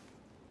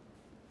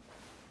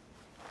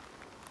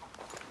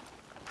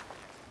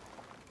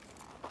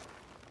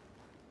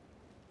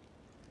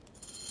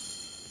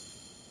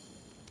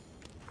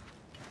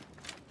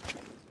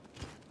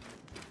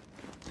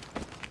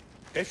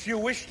 If you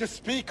wish to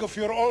speak of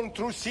your own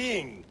true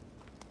seeing,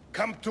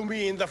 come to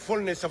me in the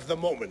fullness of the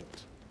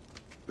moment.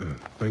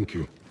 Thank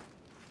you.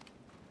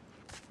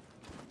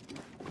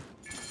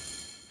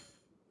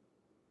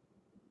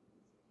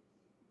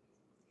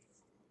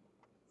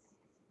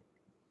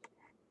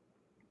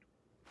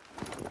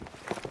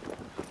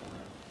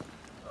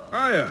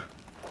 Aya!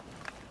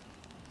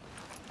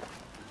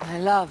 My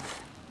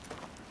love.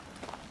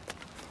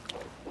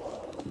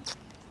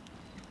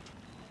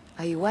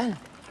 Are you well?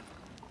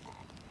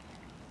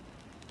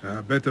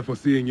 Better for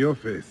seeing your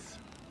face.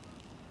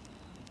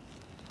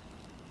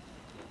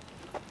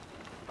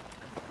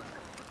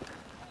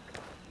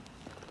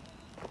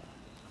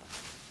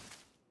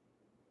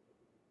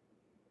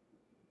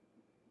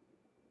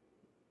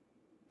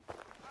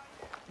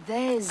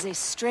 There is a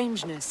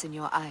strangeness in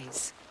your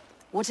eyes.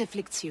 What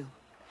afflicts you?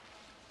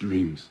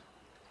 Dreams.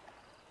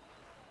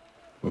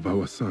 Of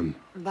our son.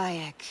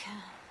 Bayek.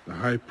 The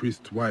High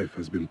Priest's wife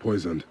has been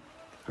poisoned.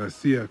 Her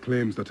seer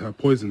claims that her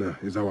poisoner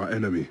is our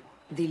enemy.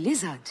 The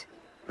lizard?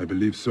 I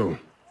believe so.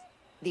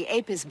 The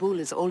Apis bull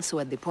is also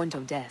at the point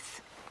of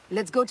death.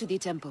 Let's go to the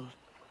temple.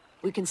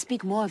 We can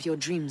speak more of your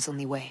dreams on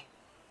the way.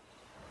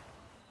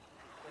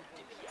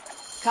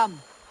 Come,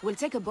 we'll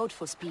take a boat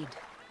for speed.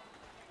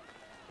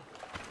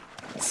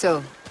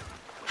 So,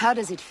 how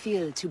does it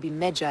feel to be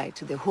Magi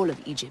to the whole of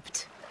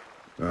Egypt?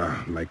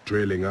 Like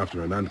trailing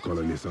after an ant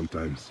colony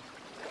sometimes.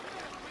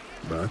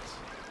 But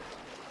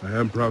I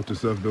am proud to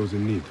serve those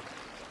in need.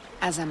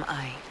 As am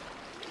I.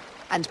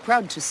 And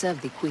proud to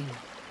serve the Queen.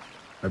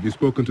 Have you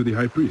spoken to the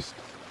High Priest?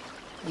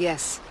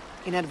 Yes,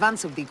 in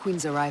advance of the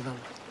Queen's arrival.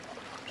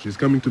 She's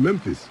coming to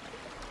Memphis?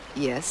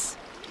 Yes.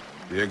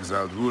 The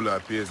exiled ruler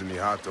appears in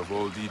the heart of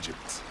old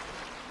Egypt.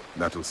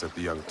 That'll set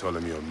the young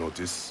Ptolemy on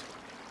notice.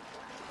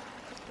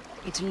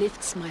 It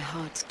lifts my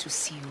heart to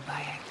see you,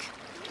 Bayek.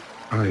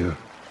 Aya,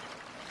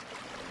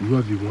 you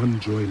are the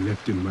one joy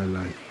left in my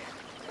life.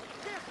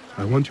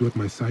 I want you at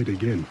my side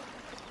again.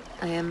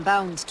 I am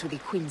bound to the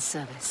Queen's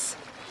service.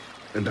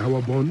 And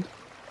our bond?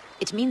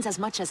 It means as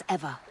much as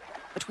ever.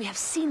 But we have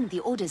seen the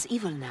Order's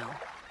evil now.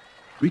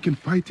 We can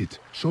fight it,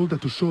 shoulder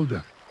to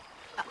shoulder.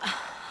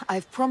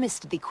 I've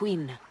promised the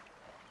Queen.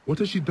 What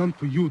has she done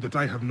for you that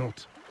I have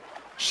not?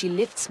 She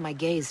lifts my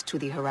gaze to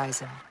the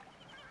horizon.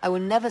 I will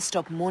never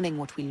stop mourning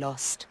what we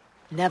lost.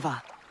 Never.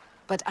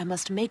 But I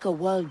must make a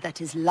world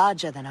that is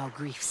larger than our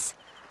griefs,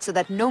 so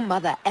that no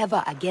mother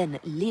ever again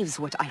lives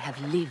what I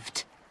have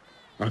lived.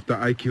 After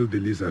I kill the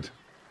lizard?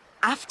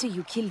 After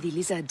you kill the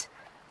lizard,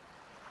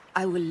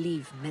 I will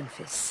leave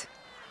Memphis.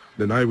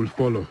 Then I will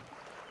follow.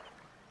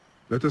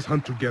 Let us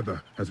hunt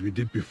together, as we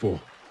did before.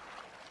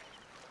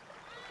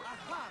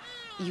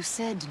 You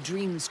said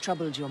dreams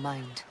troubled your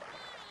mind.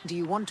 Do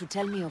you want to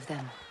tell me of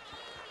them?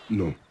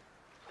 No.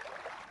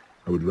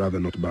 I would rather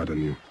not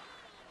burden you.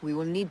 We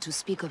will need to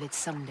speak of it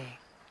someday,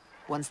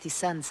 once the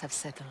sands have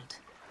settled.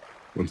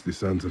 Once the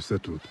sands have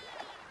settled?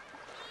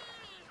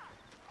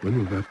 When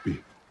will that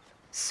be?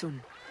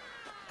 Soon,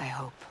 I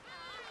hope.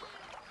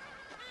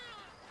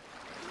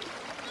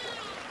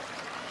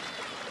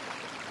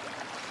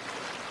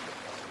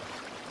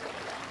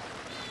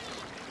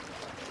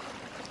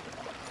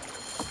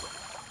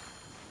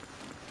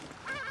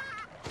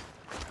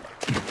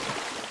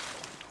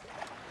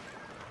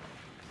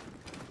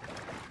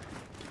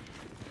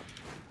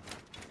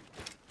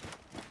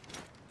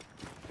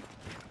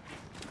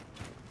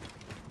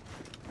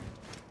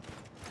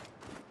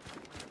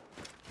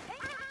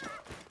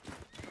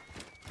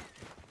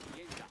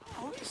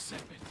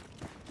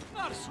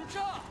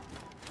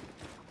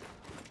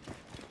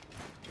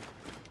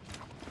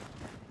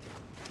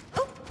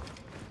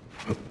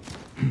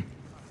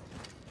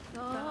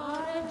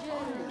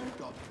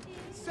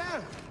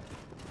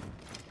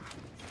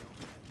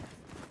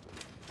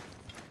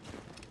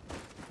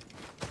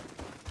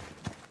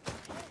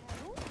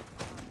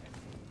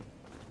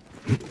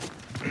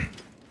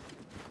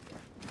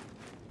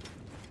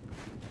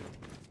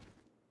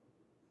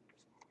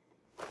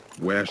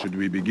 Where should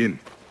we begin?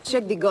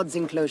 Check the god's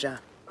enclosure.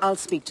 I'll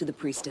speak to the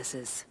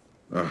priestesses.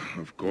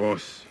 Of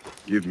course.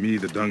 Give me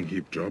the dung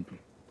heap job.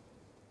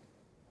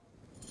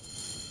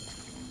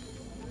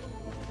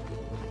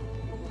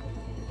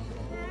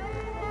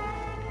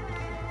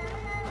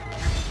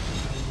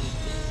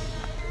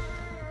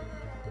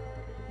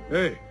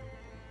 Hey,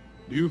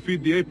 do you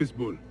feed the Apis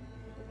bull?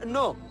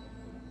 No.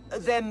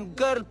 Them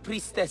girl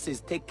priestesses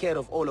take care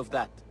of all of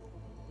that.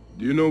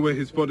 Do you know where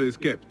his fodder is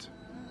kept?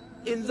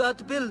 In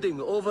that building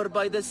over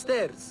by the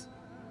stairs.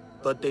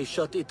 But they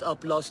shut it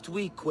up last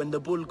week when the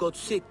bull got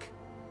sick.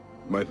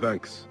 My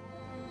thanks.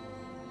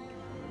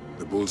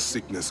 The bull's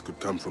sickness could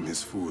come from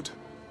his food.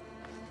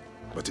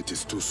 But it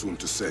is too soon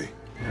to say.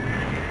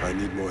 I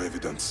need more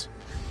evidence.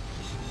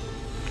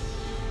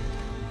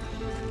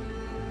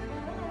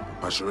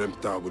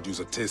 Pasharemta would use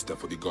a taster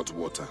for the god's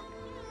water.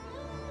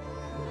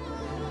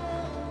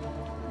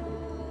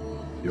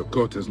 Your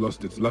coat has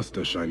lost its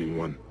luster, Shining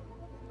One.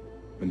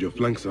 And your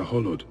flanks are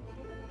hollowed.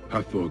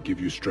 Hathor give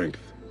you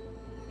strength.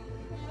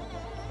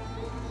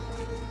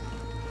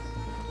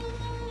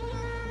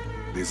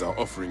 These are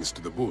offerings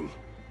to the bull.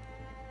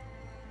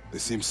 They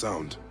seem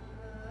sound.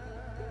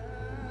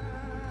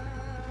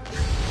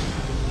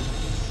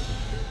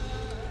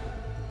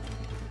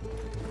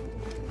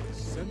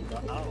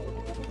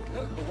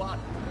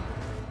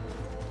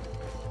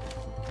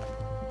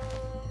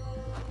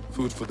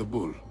 Food for the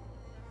bull.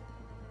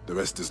 The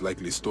rest is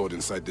likely stored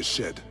inside the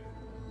shed.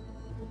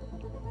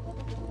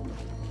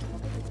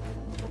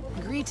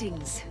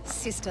 Greetings,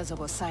 Sisters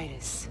of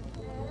Osiris.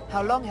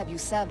 How long have you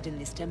served in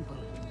this temple?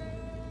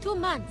 2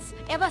 months,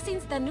 ever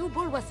since the new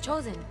bull was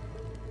chosen.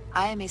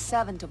 I am a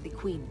servant of the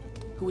Queen,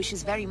 who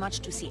wishes very much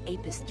to see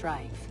Apis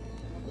thrive.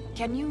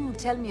 Can you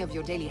tell me of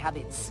your daily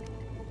habits?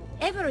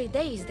 Every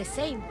day is the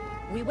same.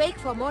 We wake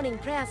for morning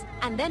prayers,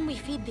 and then we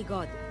feed the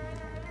god.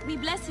 We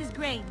bless his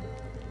grain.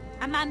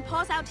 A man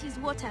pours out his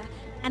water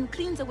and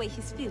cleans away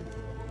his filth.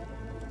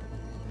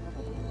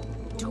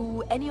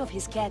 Do any of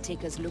his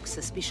caretakers look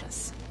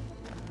suspicious?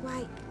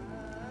 Why,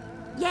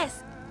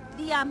 yes,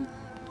 the,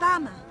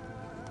 farmer.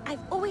 I've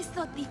always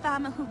thought the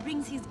farmer who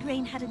brings his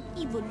grain had an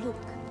evil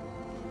look.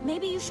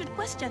 Maybe you should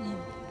question him.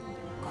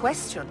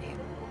 Question him?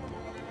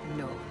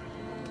 No.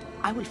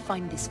 I will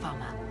find this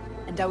farmer,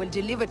 and I will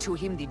deliver to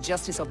him the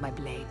justice of my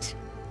blade.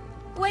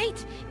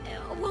 Wait,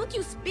 won't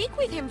you speak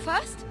with him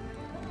first?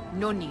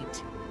 No need.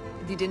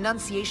 The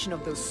denunciation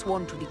of those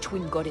sworn to the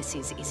twin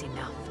goddesses is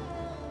enough.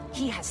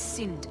 He has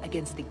sinned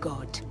against the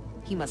god.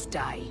 He must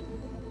die.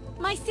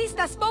 My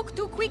sister spoke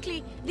too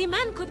quickly. The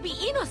man could be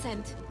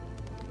innocent.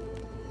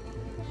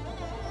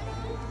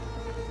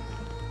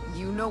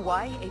 You know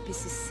why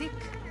Apis is sick?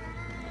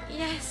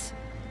 Yes.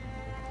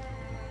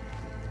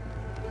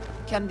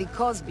 Can the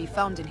cause be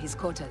found in his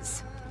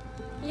quarters?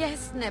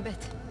 Yes,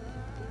 Nebet.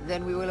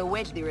 Then we will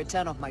await the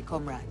return of my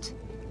comrade,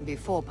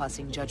 before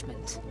passing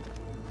judgment.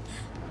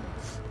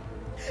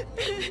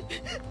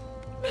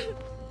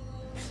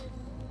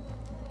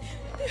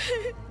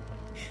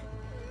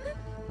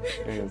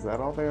 Hey, is that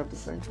all they have to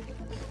say?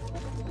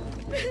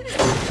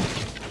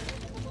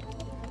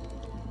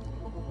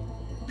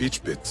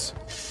 Peach pits.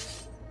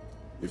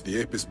 If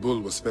the Apis bull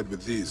was fed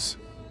with these,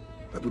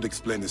 that would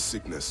explain his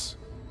sickness.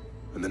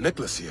 And the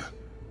necklace here.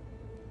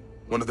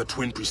 One of the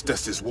twin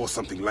priestesses wore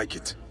something like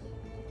it.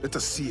 Let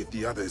us see if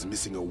the other is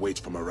missing a weight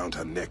from around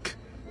her neck.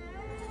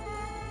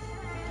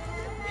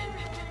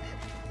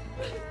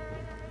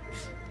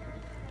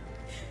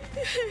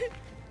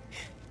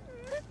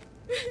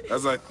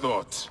 As I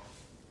thought,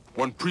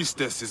 one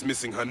priestess is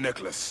missing her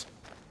necklace.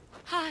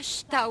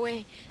 Hush,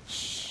 Tawe.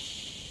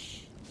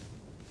 Shh.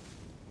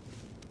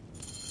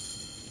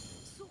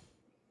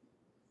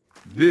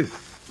 This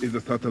is a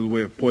subtle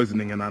way of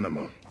poisoning an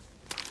animal.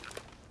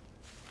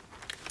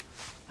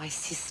 My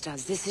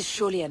sisters, this is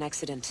surely an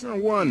accident.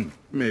 One,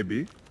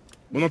 maybe.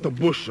 But not a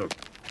bushel.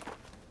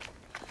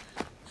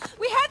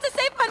 We had to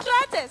save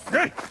Pantratus!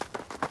 Hey!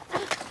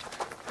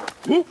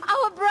 Who?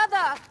 Our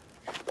brother!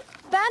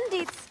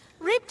 Bandits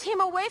ripped him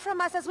away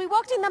from us as we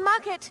walked in the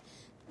market.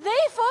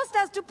 They forced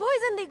us to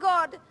poison the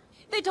god.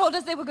 They told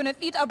us they were gonna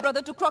feed our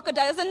brother to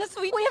crocodiles unless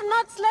we... We have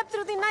not slept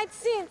through the night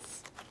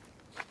since.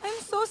 I'm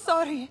so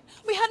sorry.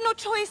 We had no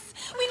choice.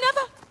 We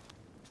never...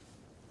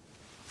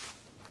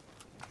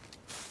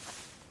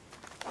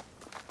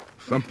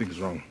 Something's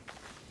wrong.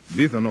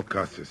 These are not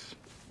curses.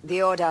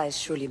 The Order is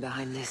surely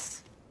behind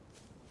this.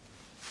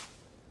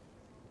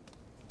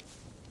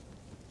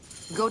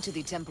 Go to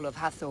the Temple of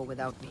Hathor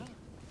without me.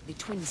 The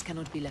twins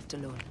cannot be left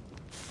alone.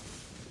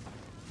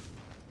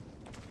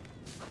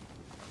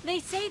 They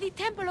say the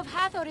Temple of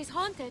Hathor is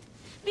haunted.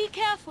 Be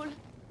careful.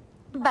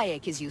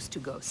 Bayek is used to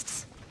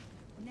ghosts.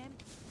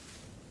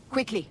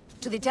 Quickly,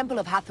 to the Temple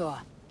of Hathor.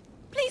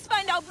 Please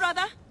find our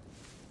brother.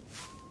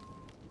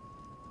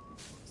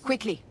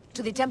 Quickly,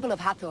 to the Temple of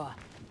Hathor.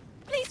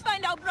 Please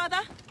find our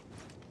brother.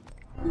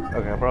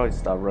 Okay, I'll probably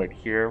stop right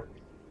here.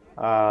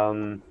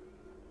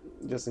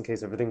 Just in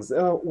case everything's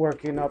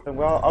working up and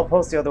well. I'll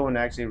post the other one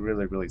actually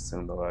really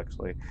soon though,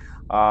 actually.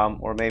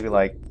 Or maybe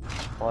like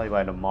probably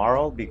by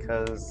tomorrow,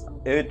 because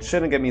it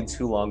shouldn't get me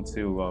too long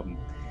to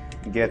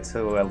get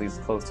to at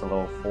least close to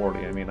level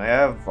 40. I mean, I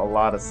have a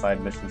lot of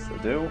side missions to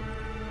do.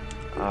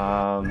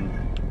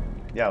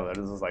 Yeah,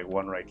 there's just like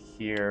one right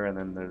here, and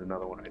then there's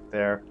another one right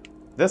there.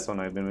 This one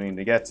I've been meaning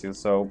to get to,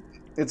 so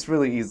it's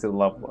really easy to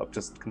level up,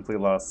 just complete a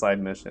lot of side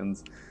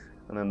missions.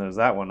 And then there's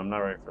that one, I'm not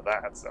ready for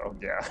that, so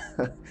yeah.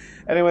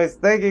 Anyways,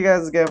 thank you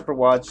guys again for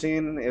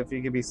watching. If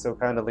you could be so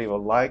kind to leave a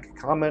like,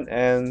 comment,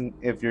 and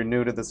if you're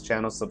new to this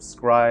channel,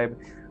 subscribe.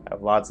 I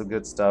have lots of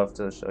good stuff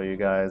to show you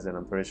guys, and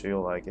I'm pretty sure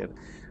you'll like it.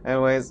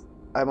 Anyways,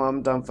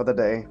 I'm done for the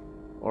day,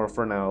 or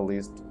for now at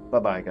least.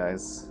 Bye-bye,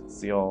 guys.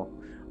 See y'all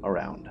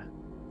around.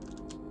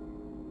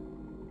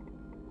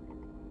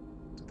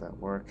 Did that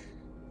work?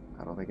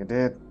 I don't think it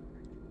did.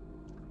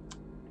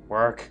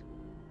 Work.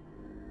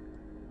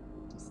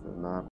 This is not.